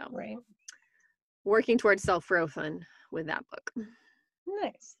 So Right. Working towards self-growth with that book.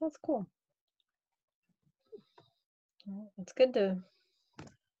 Nice. That's cool. It's good to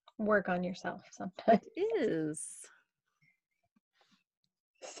work on yourself sometimes. It is.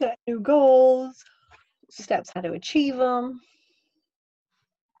 Set new goals, steps how to achieve them.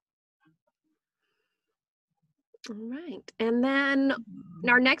 All right. And then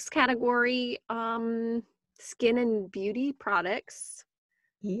our next category, skin and beauty products.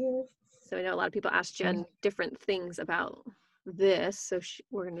 Yes. So I know a lot of people ask Jen different things about this. So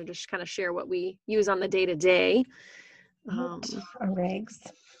we're going to just kind of share what we use on the day-to-day. Our regs.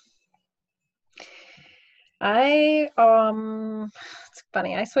 It's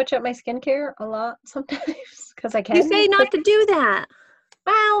funny. I switch up my skincare a lot sometimes because I can. You say not to do that.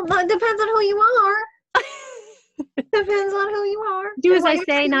 Well, it depends on who you are. Depends on who you are. Do as I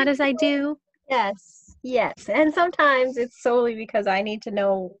say, not as I do. Yes. And sometimes it's solely because I need to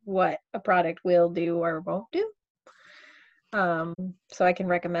know what a product will do or won't do. So I can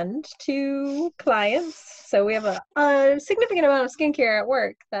recommend to clients. So we have a significant amount of skincare at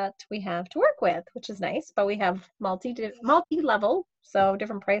work that we have to work with, which is nice, but we have multi-level, so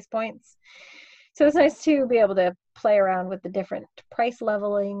different price points. So it's nice to be able to play around with the different price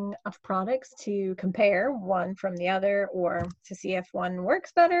leveling of products to compare one from the other, or to see if one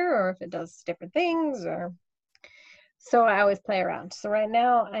works better or if it does different things. So I always play around. So right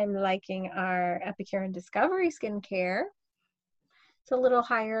now I'm liking our Epicurean Discovery skincare. It's a little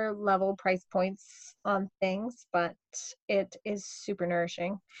higher level price points on things, but it is super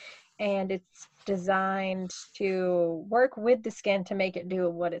nourishing. And it's designed to work with the skin to make it do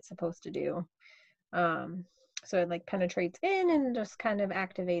what it's supposed to do. So it like penetrates in and just kind of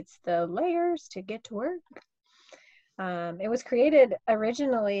activates the layers to get to work. It was created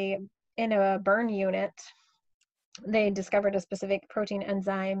originally in a burn unit. They discovered a specific protein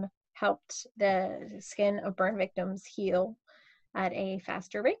enzyme helped the skin of burn victims heal at a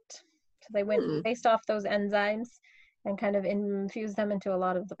faster rate. So they went based off those enzymes and kind of infused them into a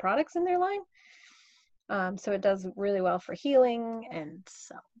lot of the products in their line. So it does really well for healing, and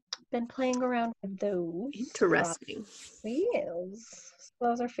so been playing around with those. Interesting. Yes.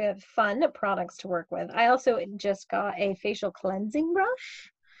 Those are fun products to work with. I also just got a facial cleansing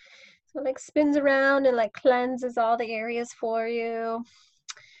brush. So it like spins around and like cleanses all the areas for you.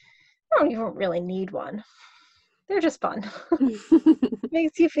 I don't even really need one. They're just fun.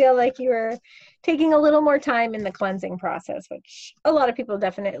 Makes you feel like you're taking a little more time in the cleansing process, which a lot of people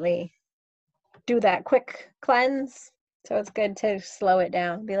definitely do that quick cleanse. So it's good to slow it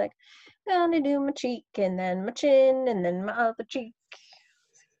down. Be like, I'm gonna do my cheek and then my chin and then my other cheek.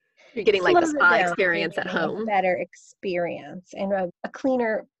 You're getting like the spa experience at home. A better experience and a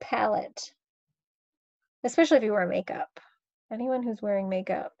cleaner palette, especially if you wear makeup. Anyone who's wearing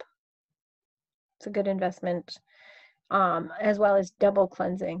makeup, it's a good investment. As well as double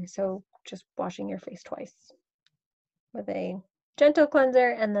cleansing. So just washing your face twice with a gentle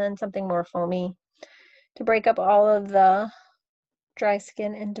cleanser and then something more foamy to break up all of the dry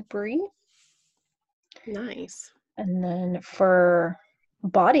skin and debris. Nice. And then for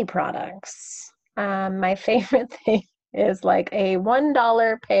body products, my favorite thing is like a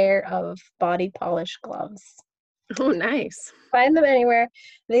 $1 pair of body polish gloves. Oh, nice. Find them anywhere.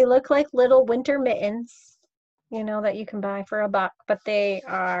 They look like little winter mittens, you know, that you can buy for $1, but they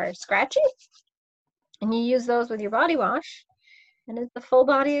are scratchy. And you use those with your body wash. And it's a full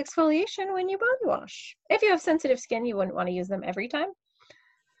body exfoliation when you body wash. If you have sensitive skin, you wouldn't want to use them every time.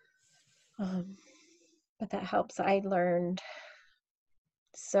 But that helps. I learned.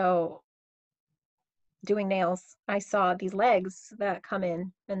 So doing nails, I saw these legs that come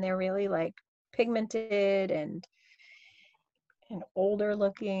in and they're really like pigmented and older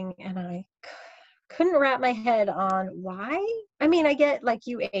looking. And I couldn't wrap my head on why. I mean, I get like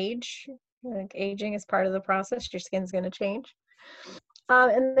you age, like aging is part of the process. Your skin's going to change.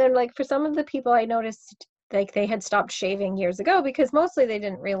 And then like for some of the people I noticed, like they had stopped shaving years ago because mostly they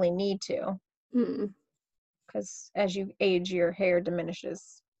didn't really need to. Because as you age, your hair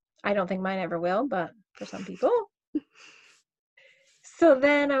diminishes. I don't think mine ever will, but for some people. So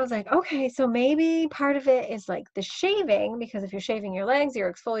then I was like, okay, so maybe part of it is like the shaving, because if you're shaving your legs,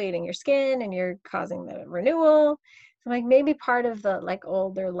 you're exfoliating your skin and you're causing the renewal. So like maybe part of the like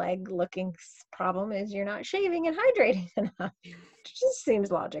older leg looking problem is you're not shaving and hydrating enough. It just seems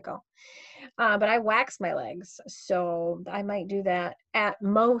logical. But I wax my legs, so I might do that at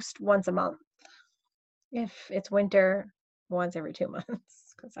most once a month. If it's winter, once every 2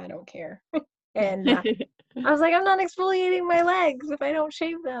 months, because I don't care. And I was like, I'm not exfoliating my legs if I don't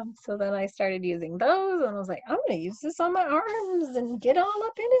shave them. So then I started using those, and I was like, I'm going to use this on my arms and get all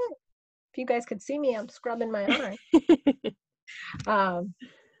up in it. If you guys could see me, I'm scrubbing my arm.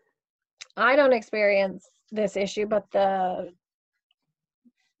 I don't experience this issue, but the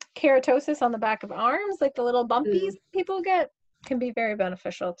keratosis on the back of arms, like the little bumpies people get, can be very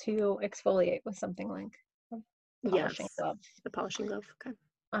beneficial to exfoliate with something like a polishing glove. The polishing glove. Okay.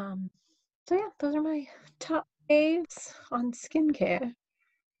 So yeah, those are my top faves on skincare.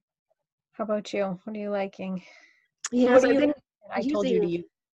 How about you? What are you liking? Yeah, what so are you? I told you to use.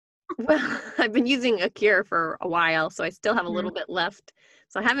 Well, I've been using Acure for a while, so I still have a little bit left.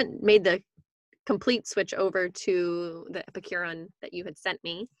 So I haven't made the complete switch over to the Epicuron that you had sent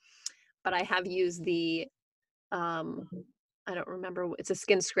me, but I have used the I don't remember, it's a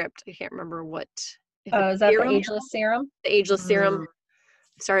Skin Script. I can't remember what. Is that the Ageless Serum? The Ageless Serum.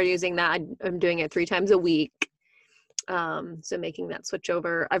 Started using that. I'm doing it 3 times a week. So making that switch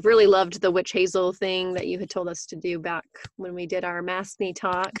over. I've really loved the witch hazel thing that you had told us to do back when we did our Maskne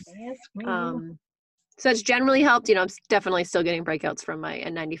talk. Yes, so it's generally helped. You know, I'm definitely still getting breakouts from my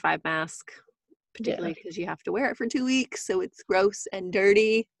N95 mask, particularly because you have to wear it for 2 weeks, so it's gross and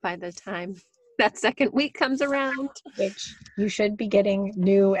dirty by the time that second week comes around. Which you should be getting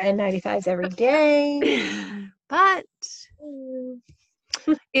new N95s every day. But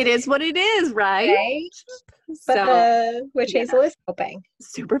it is what it is, right? But the witch hazel is helping.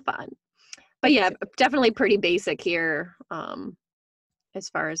 Super fun. But yeah, definitely pretty basic here as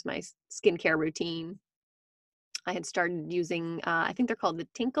far as my skincare routine. I had started using, I think they're called the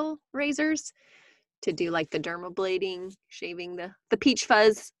Tinkle razors to do like the dermablading, shaving the peach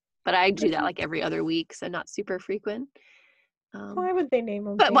fuzz. But I do that like every other week, so not super frequent. Why would they name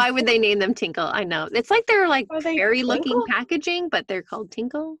them But Tinkle? Why would they name them Tinkle? I know. It's like they're like fairy looking packaging, but they're called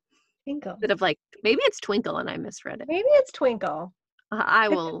Tinkle. Instead of like, maybe it's Twinkle and I misread it. Maybe it's Twinkle. I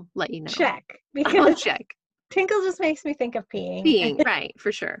will let you know. Check. I will check. Tinkle just makes me think of peeing. Peeing, right,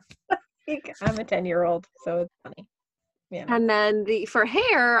 for sure. I'm a 10-year-old, so it's funny. Yeah. And then for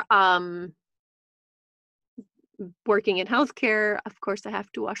hair, working in healthcare, of course, I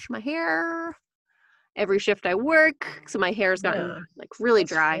have to wash my hair every shift I work, so my hair's gotten like really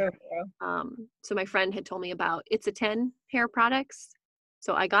dry. So my friend had told me about It's a 10 hair products.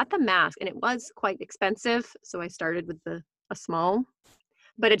 So I got the mask, and it was quite expensive. So I started with a small,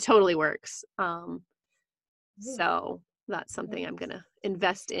 but it totally works. So that's something I'm gonna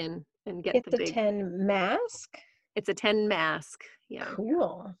invest in and get. It's a 10 mask. It's a 10 mask. Yeah.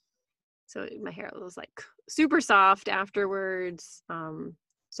 Cool. So my hair was like super soft afterwards.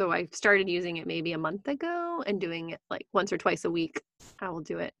 So I started using it maybe a month ago and doing it like once or twice a week. I will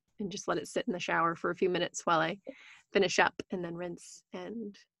do it and just let it sit in the shower for a few minutes while I finish up and then rinse.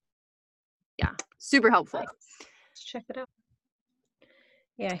 And yeah, super helpful. Let's check it out.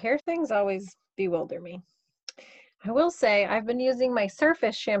 Yeah, hair things always bewilder me. I will say I've been using my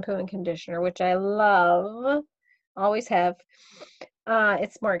Surface shampoo and conditioner, which I love. Always have.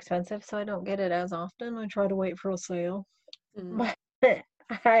 It's more expensive, so I don't get it as often. I try to wait for a sale. But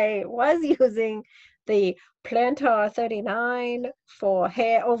I was using the Plantar 39 for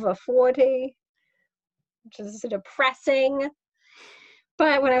hair over 40, which is depressing.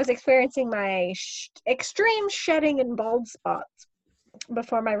 But when I was experiencing my extreme shedding and bald spots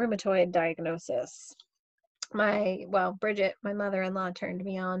before my rheumatoid diagnosis, Bridget, my mother-in-law, turned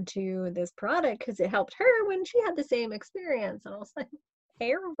me on to this product because it helped her when she had the same experience. And I was like,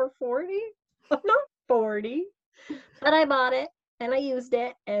 hair over 40? I'm not 40. But I bought it and I used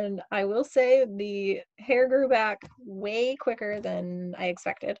it. And I will say the hair grew back way quicker than I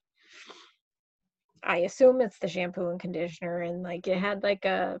expected. I assume it's the shampoo and conditioner, and like it had like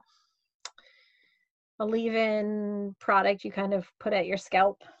a leave-in product you kind of put at your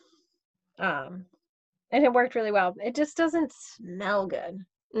scalp. And it worked really well. It just doesn't smell good.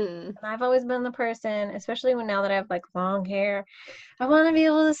 Mm. And I've always been the person, especially now that I have like long hair, I want to be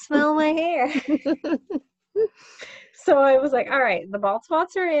able to smell my hair. So I was like, all right, the bald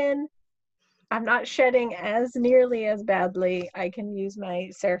spots are in. I'm not shedding as nearly as badly. I can use my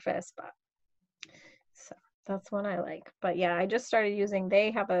Surface, but so that's one I like. But yeah, I just started using, they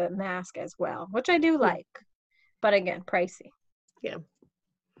have a mask as well, which I do like. But again, pricey. Yeah.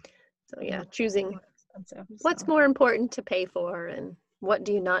 So yeah, choosing More expensive. what's So. more important to pay for and what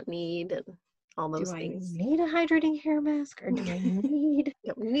do you not need and all Do those I things. need a hydrating hair mask or do I need?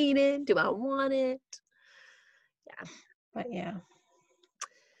 Don't need it. Do I want it? Yeah. But yeah.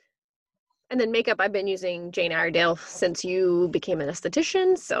 And then makeup, I've been using Jane Iredale since you became an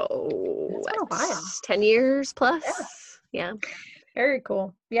esthetician. So It's been a while. 10 years plus. Yeah. Yeah. Very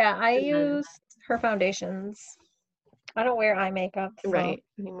cool. Yeah, I And then- use her foundations. I don't wear eye makeup. So right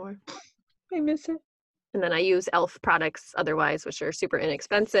anymore. I miss it. And then I use e.l.f. products otherwise, which are super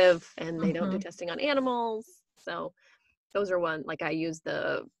inexpensive and they don't do testing on animals. So those are one, like I use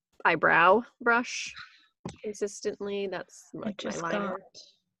the eyebrow brush consistently. That's like my liner.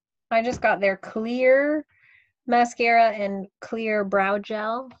 I just got their clear mascara and clear brow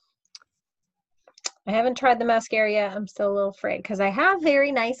gel. I haven't tried the mascara yet. I'm still a little afraid because I have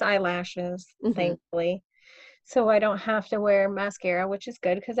very nice eyelashes, thankfully. So I don't have to wear mascara, which is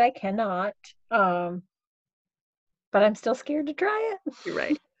good because I cannot. But I'm still scared to try it. You're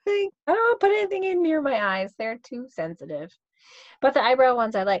right. I don't want to put anything in near my eyes. They're too sensitive. But the eyebrow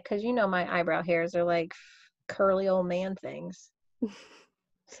ones I like because you know my eyebrow hairs are like curly old man things.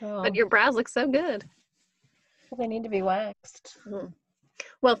 So But your brows look so good. well, they need to be waxed.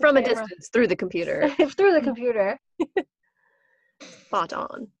 Well, from a distance through the computer. Through the computer. Spot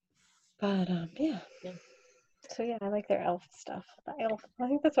on. But yeah. So yeah, I like their e.l.f. stuff. The e.l.f. I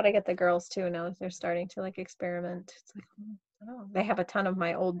think that's what I get the girls too now that they're starting to like experiment. It's like, I don't know. They have a ton of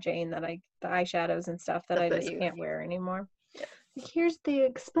my old Jane the eyeshadows and stuff that I just can't wear anymore. Yeah. Like, here's the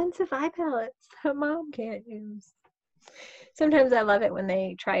expensive eye palettes that mom can't use. Sometimes I love it when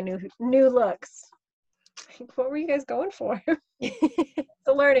they try new looks. Like, what were you guys going for? It's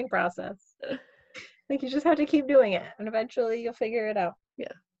a learning process. Like you just have to keep doing it and eventually you'll figure it out.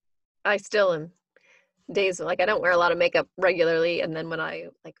 Yeah. I still am days like I don't wear a lot of makeup regularly, and then when I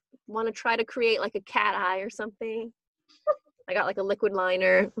like want to try to create like a cat eye or something, I got like a liquid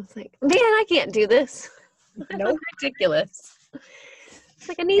liner. It's like, man, I can't do this. Nope. Ridiculous. It's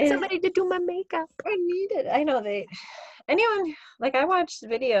like I need somebody to do my makeup. I need it. I know anyone like I watched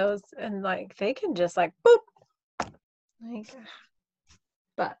videos and like they can just like boop. Like,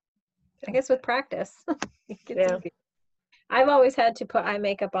 but I guess with practice, yeah. easy. I've always had to put eye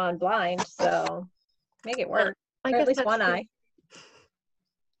makeup on blind, so make it work. I or guess at least one true. eye.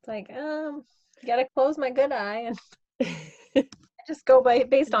 It's like, gotta close my good eye and I just go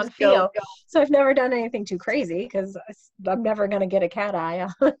based on feel. Go. So I've never done anything too crazy because I'm never gonna get a cat eye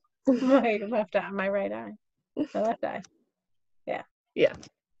on my left eye, my right eye, my left eye. Yeah. Yeah.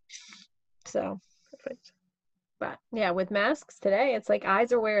 So perfect. But yeah, with masks today, it's like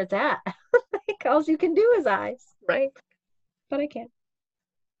eyes are where it's at. Like all you can do is eyes. Right. But I can't.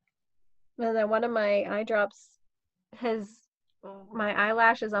 And then one of my eye drops my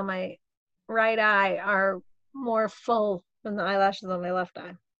eyelashes on my right eye are more full than the eyelashes on my left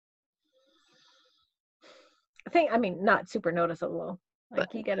eye. I mean, not super noticeable. Like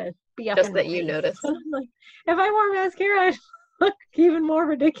but you gotta be up just that you notice. Like, if I wore mascara, I'd look even more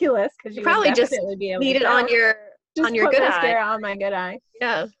ridiculous because you probably just be able need it on your good mascara eye. On my good eye.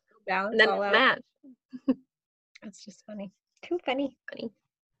 Yeah. Balance and then all out. match. It's just funny. Too funny.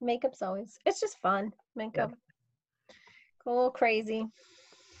 Makeup's always. It's just fun. Makeup. Yeah. Go a little crazy.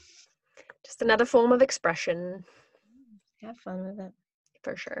 Just another form of expression. Have fun with it.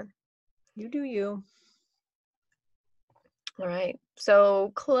 For sure. You do you. All right.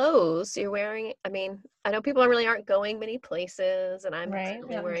 So clothes you're wearing. I mean, I know people really aren't going many places, and I'm wearing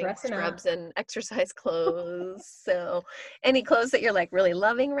scrubs and exercise clothes. So, any clothes that you're like really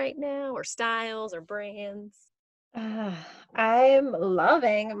loving right now, or styles, or brands? I'm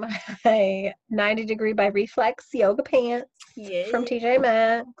loving my 90 Degree by Reflex yoga pants from TJ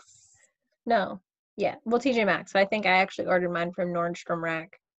Maxx. No, yeah, well, TJ Maxx. So I think I actually ordered mine from Nordstrom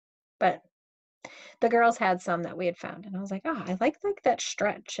Rack, but the girls had some that we had found, and I was like, oh, I like that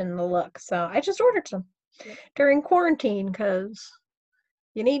stretch and the look. So I just ordered some during quarantine because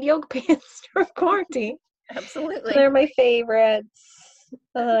you need yoga pants during quarantine. Absolutely. They're my favorites.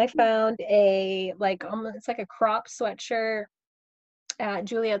 I found it's like a crop sweatshirt at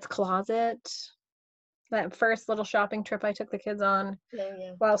Juliet's Closet. That first little shopping trip I took the kids on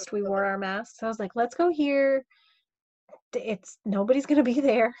whilst we wore our masks. I was like, let's go here. it's nobody's gonna be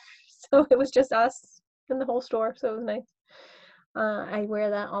there. So it was just us in the whole store. So it was nice. I wear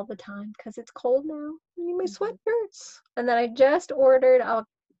that all the time because it's cold now. I need my sweatshirts. And then I just ordered a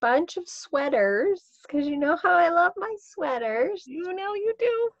bunch of sweaters because you know how I love my sweaters. You know you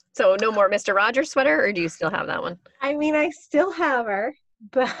do. So no more Mr. Rogers sweater, or do you still have that one? I mean, I still have her,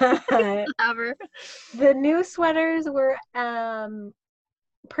 but Have her. the new sweaters were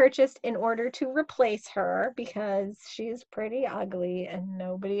purchased in order to replace her because she's pretty ugly and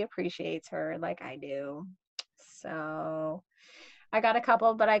nobody appreciates her like I do. So I got a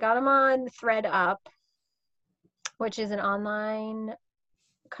couple, but I got them on ThreadUp, which is an online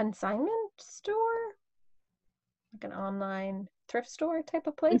consignment store, like an online thrift store type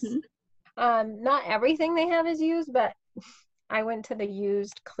of place. Not everything they have is used, but I went to the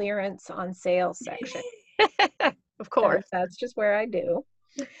used clearance on sale section. Of course. That's just where I do.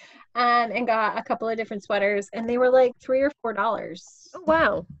 And got a couple of different sweaters, and they were like $3 or $4. Oh,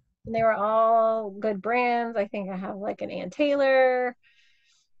 wow. And they were all good brands. I think I have like an Ann Taylor.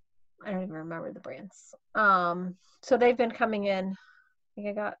 I don't even remember the brands. So they've been coming in. I think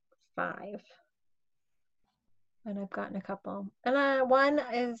I got 5. And I've gotten a couple. And one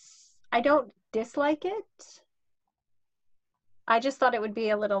is, I don't dislike it. I just thought it would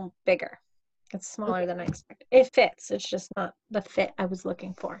be a little bigger. It's smaller than I expected. It fits. It's just not the fit I was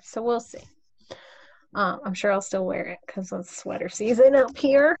looking for. So we'll see. I'm sure I'll still wear it because it's sweater season up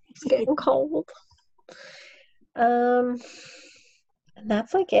here. It's getting cold. And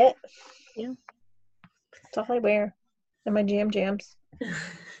that's like it. Yeah. That's all I wear. And my jams.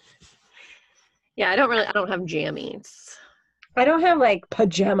 Yeah, I don't have jammies. I don't have like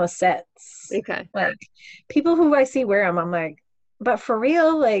pajama sets. Okay. Like people who I see wear them, I'm like, but for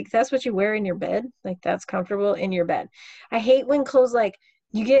real, like that's what you wear in your bed. Like that's comfortable in your bed. I hate when clothes like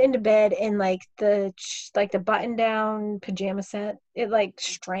you get into bed and like the button down pajama set, it like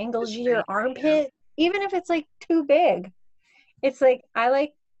strangles your armpit, even if it's like too big. It's like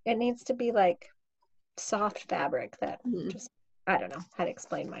it needs to be like soft fabric that just, I don't know how to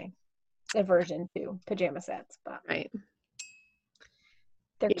explain my aversion to pajama sets, but right.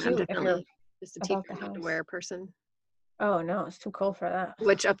 They're cute. I'm definitely just a t-shirt underwear person. Oh no, it's too cold for that.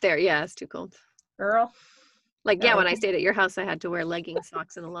 Which up there, yeah, it's too cold. Girl. Like, yeah, when I stayed at your house, I had to wear leggings,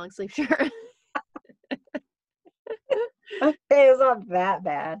 socks, and a long sleeve shirt. Okay, it's not that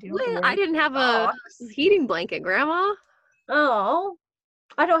bad. I didn't have a heating blanket, Grandma. Oh,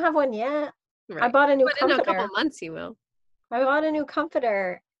 I don't have one yet. Right. I bought a new comforter. In a couple months, you will. I bought a new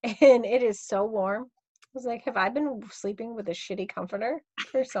comforter, and it is so warm. I was like, have I been sleeping with a shitty comforter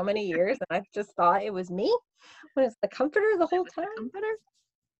for so many years? And I just thought it was me when it's the comforter the whole time. Comforter?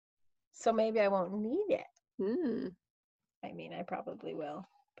 So maybe I won't need it. I mean, I probably will.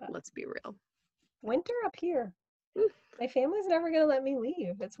 But let's be real. Winter up here. My family's never going to let me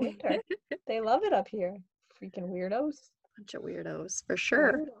leave. It's winter. They love it up here. Freaking weirdos. Bunch of weirdos, for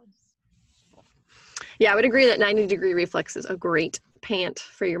sure. Yeah, I would agree that 90-degree reflex is a great pant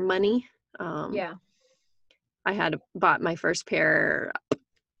for your money. Yeah. I had bought my first pair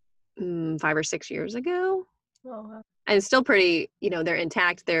 5 or 6 years ago. Oh, wow. And it's still pretty, they're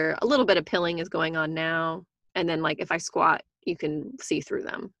intact. They're a little bit of pilling is going on now. And then like if I squat, you can see through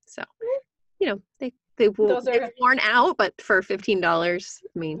them. So, they've worn out, but for $15,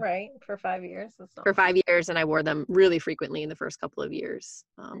 I mean. Right, for 5 years. For 5 years, and I wore them really frequently in the first couple of years.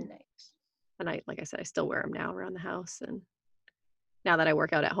 Nice. And like I said, I still wear them now around the house. And now that I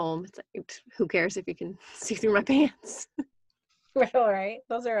work out at home, it's like, who cares if you can see through my pants? All right.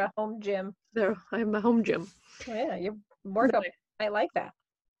 Those are a home gym. I'm a home gym. Yeah, you work up. I like that.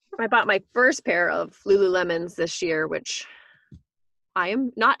 I bought my first pair of Lululemons this year, which I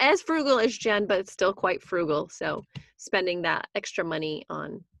am not as frugal as Jen, but it's still quite frugal. So spending that extra money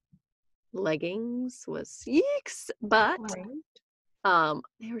on leggings was yeeks, but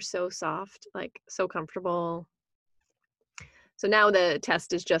they were so soft, like so comfortable. So now the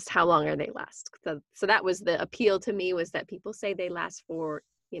test is just how long are they last. So that was the appeal to me, was that people say they last for,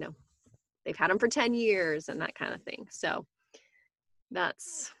 they've had them for 10 years and that kind of thing. So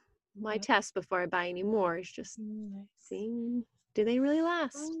that's my test before I buy any more, is just seeing, do they really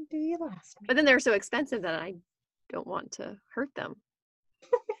last? Do you last? But then they're so expensive that I don't want to hurt them.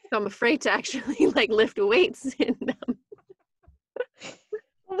 So I'm afraid to actually like lift weights in them.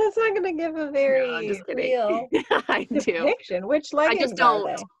 Well, that's not going to give a very real depiction. Which leggings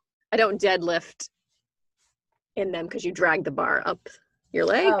I don't deadlift in them because you drag the bar up your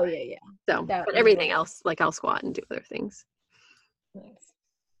leg. Oh, yeah. So, but everything else, like I'll squat and do other things. Nice.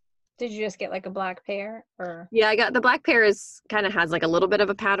 Did you just get like a black pair, or? Yeah, I got the black pair. Kind of has like a little bit of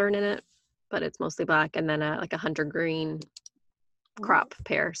a pattern in it. but it's mostly black, and then like a hunter green crop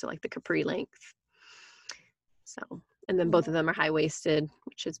pair, so like the capri length. So, and then both of them are high-waisted,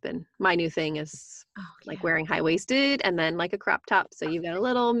 which has been my new thing, is like wearing high-waisted and then like a crop top, so you've got a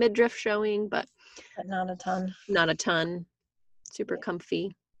little midriff showing, but not a ton. Not a ton. Super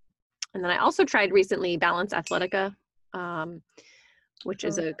comfy. And then I also tried recently Balance Athletica, which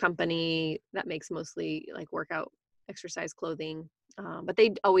is a company that makes mostly like workout exercise clothing. But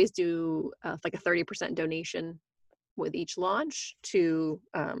they always do like a 30% donation with each launch to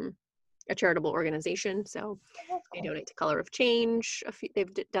a charitable organization. So they donate to Color of Change.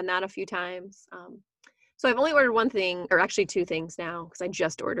 They've done that a few times. So I've only ordered one thing, or actually two things now, because I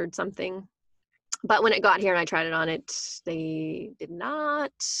just ordered something. But when it got here and I tried it on, they did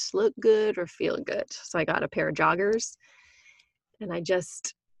not look good or feel good. So I got a pair of joggers, and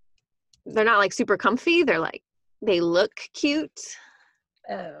they're not like super comfy. They look cute.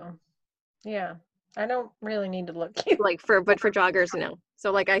 Oh, yeah. I don't really need to look cute. But for joggers,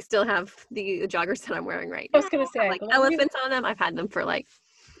 So like I still have the joggers that I'm wearing right now. I was going to say. Like elephants on them. I've had them for like,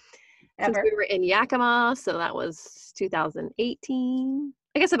 since we were in Yakima. So that was 2018.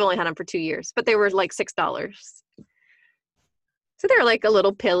 I guess I've only had them for 2 years, but they were like $6. So they're like a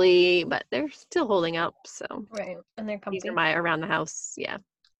little pilly, but they're still holding up. So right, and they're comfy. These are my around the house,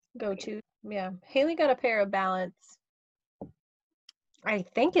 go to. Yeah, Haley got a pair of Balance. I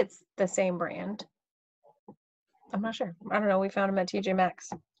think it's the same brand. I'm not sure. I don't know. We found them at TJ Maxx.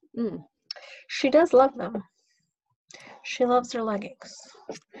 She does love them. She loves her leggings.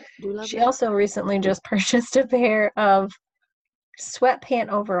 She also recently just purchased a pair of sweatpant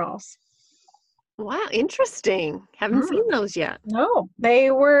overalls. Wow, interesting. Haven't seen those yet. No, they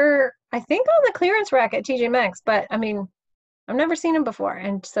were, I think, on the clearance rack at TJ Maxx, but I mean, I've never seen them before,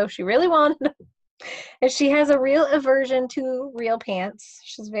 and so she really wanted them. And she has a real aversion to real pants.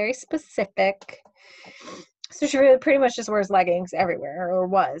 She's very specific. So she really pretty much just wears leggings everywhere, or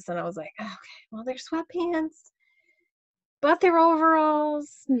was. And I was like, okay, well, they're sweatpants, but they're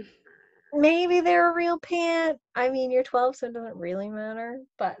overalls. Maybe they're a real pant. I mean, you're 12, so it doesn't really matter.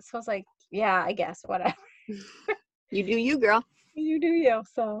 But so I was like, yeah, I guess, whatever. You do you, girl. You do you.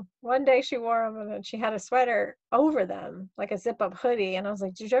 So one day she wore them, and then she had a sweater over them, like a zip-up hoodie. And I was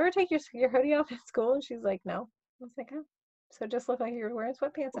like, did you ever take your hoodie off at school? And she's like, no. I was like, oh. So it just looked like you were wearing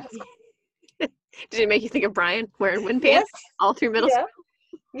sweatpants at school. Did it make you think of Brian wearing wind pants all through middle school?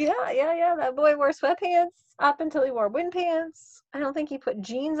 Yeah. That boy wore sweatpants up until he wore wind pants. I don't think he put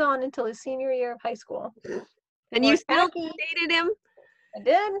jeans on until his senior year of high school. And you still dated him? I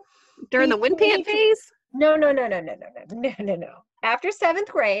did. During the wind pant phase? No. After 7th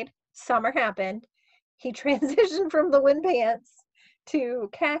grade, summer happened. He transitioned from the wind pants to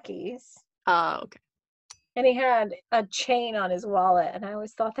khakis. Oh, okay. And he had a chain on his wallet, and I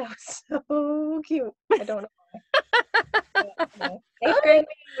always thought that was so cute. I don't know. 8th grade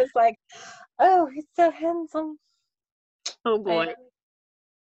was like, oh, he's so handsome. Oh boy. And,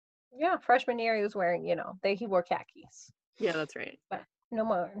 yeah, freshman year he was wearing, he wore khakis. Yeah, that's right. But no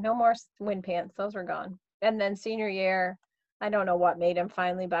more wind pants. Those were gone. And then senior year, I don't know what made him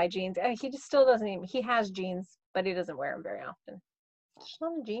finally buy jeans. He just still doesn't even, he has jeans, but he doesn't wear them very often. He's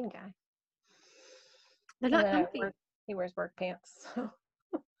not a jean guy. They're not comfy. He wears work pants.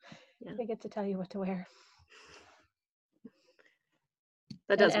 They get to tell you what to wear.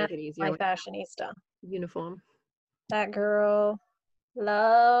 That does make it easier. My fashionista. Uniform. That girl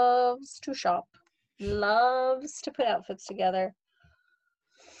loves to shop. Loves to put outfits together.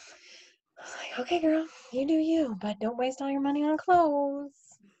 I was like, okay, girl, you do you, but don't waste all your money on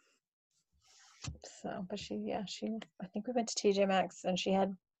clothes. So, but I think we went to TJ Maxx and she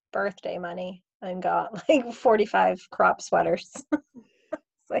had birthday money and got like 45 crop sweaters.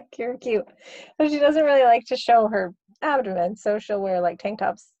 It's like, you're cute. But she doesn't really like to show her abdomen, so she'll wear like tank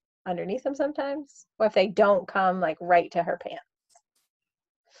tops underneath them sometimes, or if they don't come like right to her pants.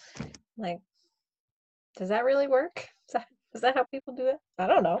 Like, does that really work? Is that how people do it? I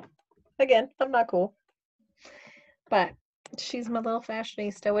don't know. Again, I'm not cool. But she's my little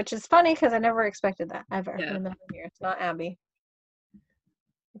fashionista, which is funny because I never expected that ever in a million years. It's not Abby.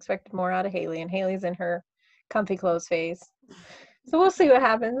 Expected more out of Haley, and Haley's in her comfy clothes phase. So we'll see what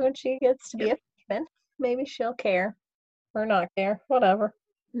happens when she gets to be a freshman. Maybe she'll care or not care. Whatever.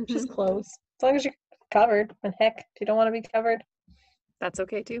 Just clothes. As long as you're covered. And heck, if you don't want to be covered, that's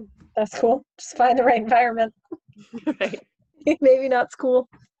okay too. That's cool. Just find the right environment. Right. Maybe not school.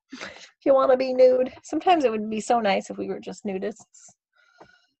 If you want to be nude. Sometimes it would be so nice if we were just nudists.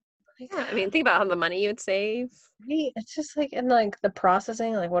 Yeah, I mean, think about how the money you'd save. Right. It's just like, and like the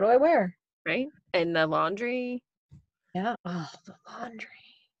processing, like, what do I wear? Right. And the laundry. Yeah. Oh, the laundry.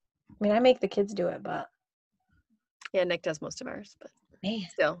 I mean, I make the kids do it, but Yeah, Nick does most of ours, but man,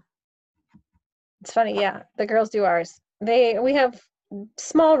 still. it's funny. Yeah, the girls do ours. We have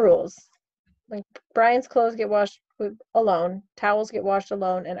small rules. Like Brian's clothes get washed alone, towels get washed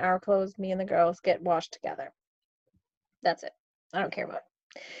alone, and our clothes, me and the girls, get washed together. That's it. I don't care about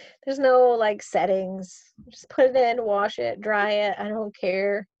it. There's no like settings. Just put it in, wash it, dry it. I don't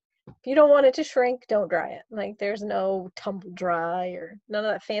care. If you don't want it to shrink, don't dry it. Like there's no tumble dry or none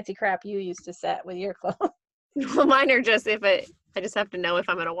of that fancy crap you used to set with your clothes. Well, mine are just I just have to know if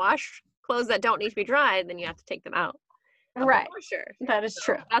I'm going to wash clothes that don't need to be dried, then you have to take them out of the Right. washer. That is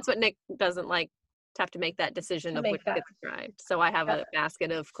true. That's what Nick doesn't like, to have to make that decision To of make which that. gets dried. So I have Yeah. a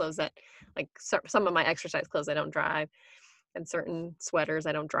basket of clothes that, like some of my exercise clothes I don't dry, and certain sweaters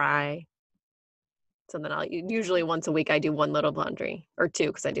I don't dry. So then I'll usually once a week I do one load of laundry, or two,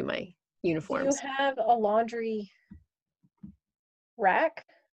 because I do my Do you uniforms. have a laundry rack?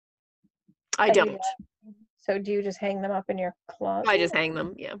 I that you don't. have? So do you just hang them up in your closet? I just hang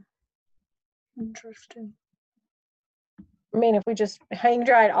them. Yeah. Interesting. I mean, if we just hang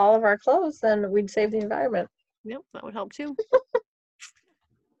dried all of our clothes, then we'd save the environment. Yep, that would help too.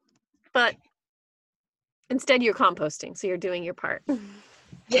 But instead, you're composting, so you're doing your part.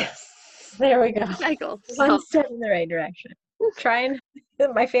 Yes. There we go. Cycle. One So, step in the right direction.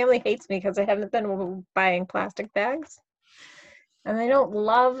 My family hates me because I haven't been buying plastic bags. And they don't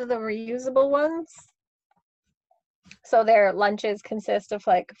love the reusable ones. So their lunches consist of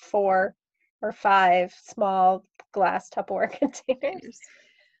like 4 or 5 small glass Tupperware containers.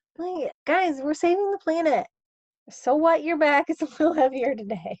 Like, guys, we're saving the planet. So what? Your back is a little heavier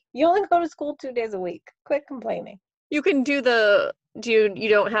today. You only go to school 2 days a week. Quit complaining. you can do you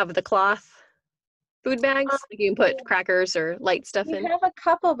don't have the cloth food bags? Like you can put crackers or light stuff We in? have a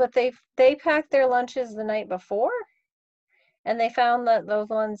couple, but they packed their lunches the night before, and they found that those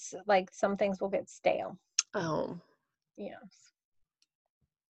ones, like some things will get stale. Oh. Yes.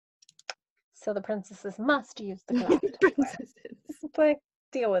 So the princesses must use the cloth Tupperware. Princesses. It's like,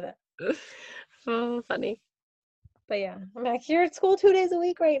 deal with it. Oh, funny. But yeah, I'm like, you're at school 2 days a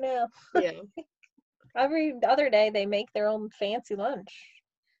week right now. Yeah. Every other day they make their own fancy lunch.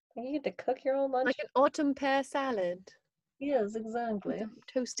 Like, you get to cook your own lunch. Like an autumn pear salad. Yes, exactly. With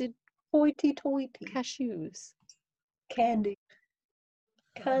toasted Hoity-toity. cashews. Candied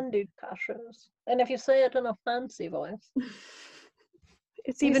cashews. And if you say it in a fancy voice,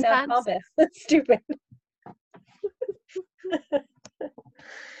 It's you even sound fancy. pompous. That's stupid.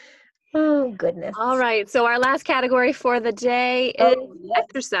 Oh, goodness. All right. So our last category for the day is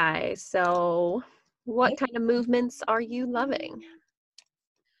exercise. So what kind of movements are you loving?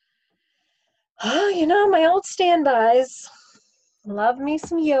 Oh, my old standbys. Love me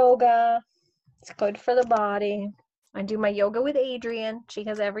some yoga. It's good for the body. I do my yoga with Adrienne. She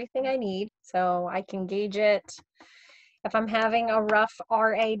has everything I need, so I can gauge it. If I'm having a rough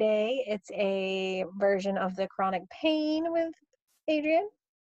RA day, it's a version of the chronic pain with Adrienne.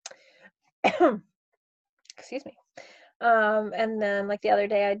 Excuse me. And then like the other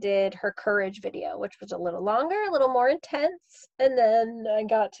day I did her courage video, which was a little longer, a little more intense. And then I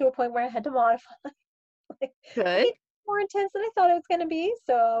got to a point where I had to modify. Good. More intense than I thought it was going to be.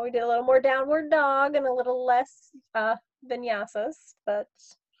 So we did a little more downward dog and a little less vinyasas, but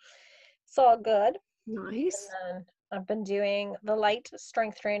it's all good. Nice. And then I've been doing the light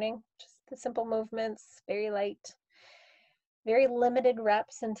strength training, just the simple movements, very light, very limited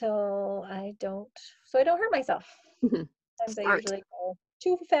reps until I don't hurt myself. Mhm. Sometimes I Smart. usually go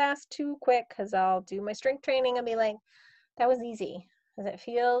too fast, too quick, because I'll do my strength training and be like, that was easy, because it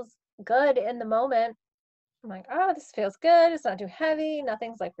feels good in the moment. I'm like, oh, this feels good. It's not too heavy.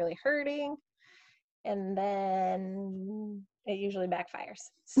 Nothing's like really hurting. And then it usually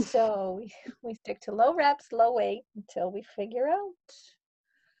backfires. So we stick to low reps, low weight until we figure out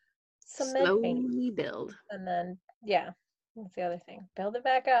some med pain. Slowly build. And then, yeah, that's the other thing. Build it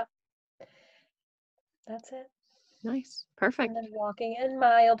back up. That's it. Nice. Perfect. And then walking and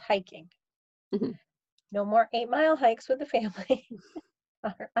mild hiking. Mhm. No more 8-mile hikes with the family.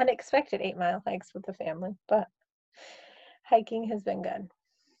 Unexpected 8-mile hikes with the family, but hiking has been good.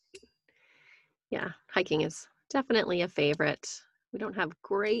 Yeah, hiking is definitely a favorite. We don't have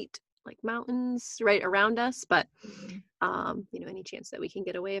great like mountains right around us, but any chance that we can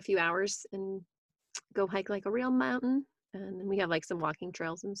get away a few hours and go hike like a real mountain, and then we have like some walking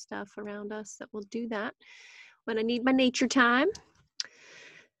trails and stuff around us that will do that when I need my nature time.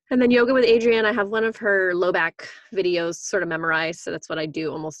 And then yoga with Adrienne, I have one of her low back videos sort of memorized, so that's what I do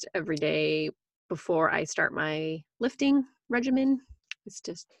almost every day before I start my lifting regimen. It's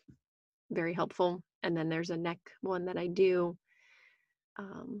just very helpful. And then there's a neck one that I do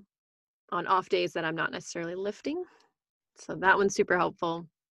on off days that I'm not necessarily lifting. So that one's super helpful.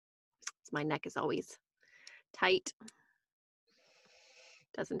 My neck is always tight.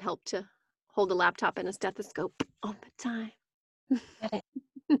 Doesn't help to hold a laptop and a stethoscope all the time.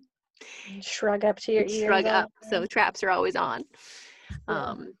 Shrug up to your ears. Shrug up. So traps are always on.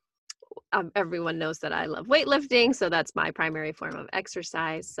 Yeah. Everyone knows that I love weightlifting, so that's my primary form of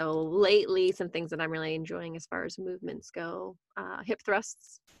exercise. So lately, some things that I'm really enjoying as far as movements go, hip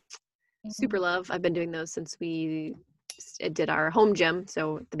thrusts, super love. I've been doing those since we did our home gym,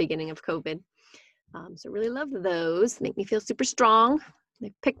 so at the beginning of COVID. So really love those. Make me feel super strong.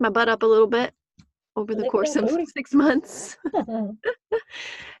 They picked my butt up a little bit over the course of 6 months.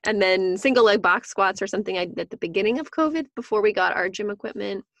 And then single leg box squats are something I did at the beginning of COVID before we got our gym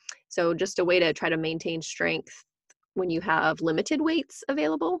equipment. So just a way to try to maintain strength when you have limited weights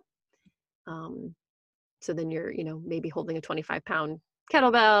available. So then you're, maybe holding a 25-pound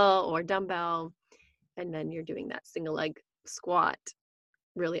kettlebell or dumbbell, and then you're doing that single leg squat,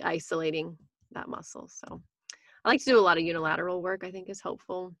 really isolating that muscle. So I like to do a lot of unilateral work, I think is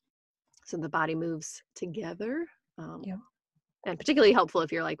helpful. So the body moves together. And particularly helpful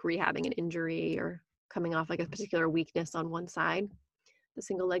if you're like rehabbing an injury or coming off like a particular weakness on one side. The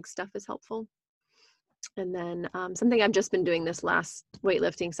single leg stuff is helpful. And then something I've just been doing this last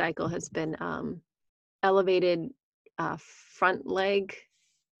weightlifting cycle has been elevated front leg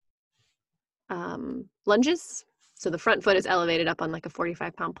lunges. So the front foot is elevated up on like a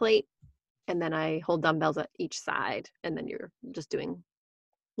 45-pound plate, and then I hold dumbbells at each side, and then you're just doing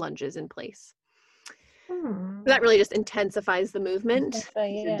lunges in place. That really just intensifies the movement.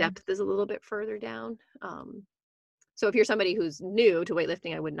 The depth is a little bit further down. So if you're somebody who's new to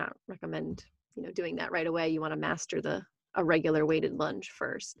weightlifting, I would not recommend, doing that right away. You want to master a regular weighted lunge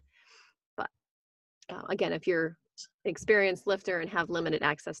first. But again, if you're an experienced lifter and have limited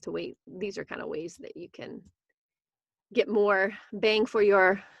access to weight, these are kind of ways that you can get more bang for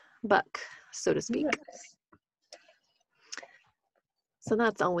your buck, so to speak. Yes. So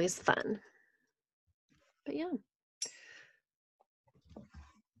that's always fun. But yeah.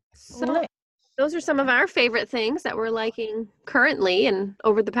 So those are some of our favorite things that we're liking currently and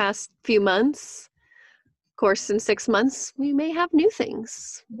over the past few months. Of course, in 6 months, we may have new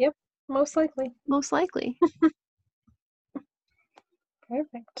things. Yep, most likely. Most likely.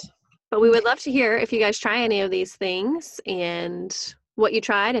 Perfect. But we would love to hear if you guys try any of these things and what you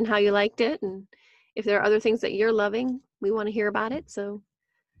tried and how you liked it. And if there are other things that you're loving, we want to hear about it. So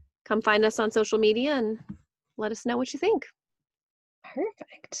come find us on social media and let us know what you think.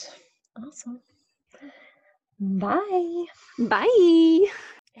 Perfect. Awesome. Bye. Bye.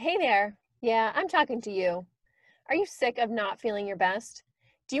 Hey there. Yeah, I'm talking to you. Are you sick of not feeling your best?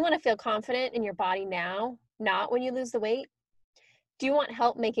 Do you want to feel confident in your body now, not when you lose the weight? Do you want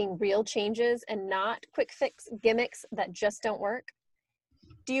help making real changes and not quick fix gimmicks that just don't work?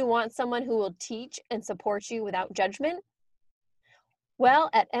 Do you want someone who will teach and support you without judgment? Well,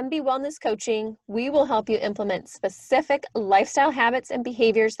 at MB Wellness Coaching, we will help you implement specific lifestyle habits and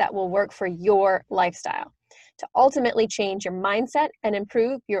behaviors that will work for your lifestyle to ultimately change your mindset and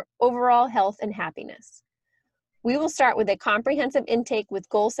improve your overall health and happiness. We will start with a comprehensive intake with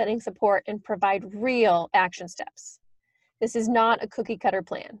goal-setting support and provide real action steps. This is not a cookie-cutter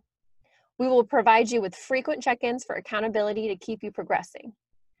plan. We will provide you with frequent check-ins for accountability to keep you progressing.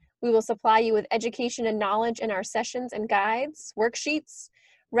 We will supply you with education and knowledge in our sessions and guides, worksheets,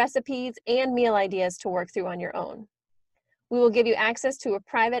 recipes, and meal ideas to work through on your own. We will give you access to a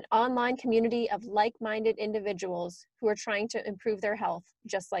private online community of like-minded individuals who are trying to improve their health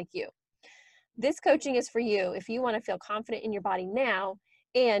just like you. This coaching is for you if you want to feel confident in your body now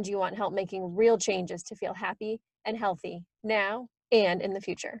and you want help making real changes to feel happy and healthy now and in the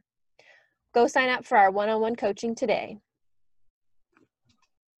future. Go sign up for our one-on-one coaching today.